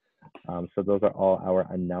informed. So those are all our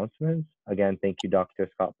announcements. Again, thank you, Dr.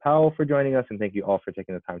 Scott Powell, for joining us, and thank you all for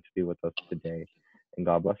taking the time to be with us today. And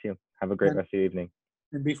God bless you. Have a great rest of your evening.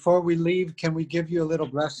 And before we leave, can we give you a little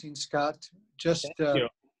blessing, Scott? Just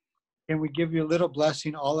can we give you a little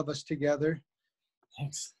blessing, all of us together?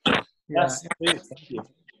 Thanks. Yeah. Yes, please. Thank you.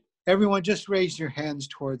 Everyone, just raise your hands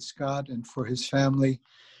towards Scott and for his family.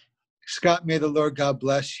 Scott, may the Lord God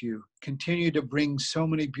bless you. Continue to bring so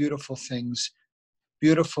many beautiful things,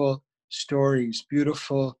 beautiful stories,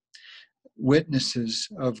 beautiful witnesses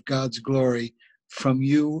of God's glory from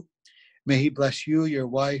you. May he bless you, your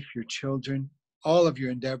wife, your children, all of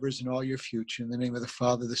your endeavors and all your future. In the name of the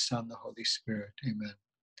Father, the Son, the Holy Spirit. Amen.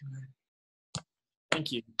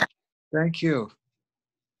 Thank you. Thank you.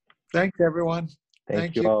 Thanks, everyone.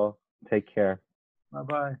 Thank you all. Take care.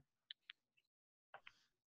 Bye-bye.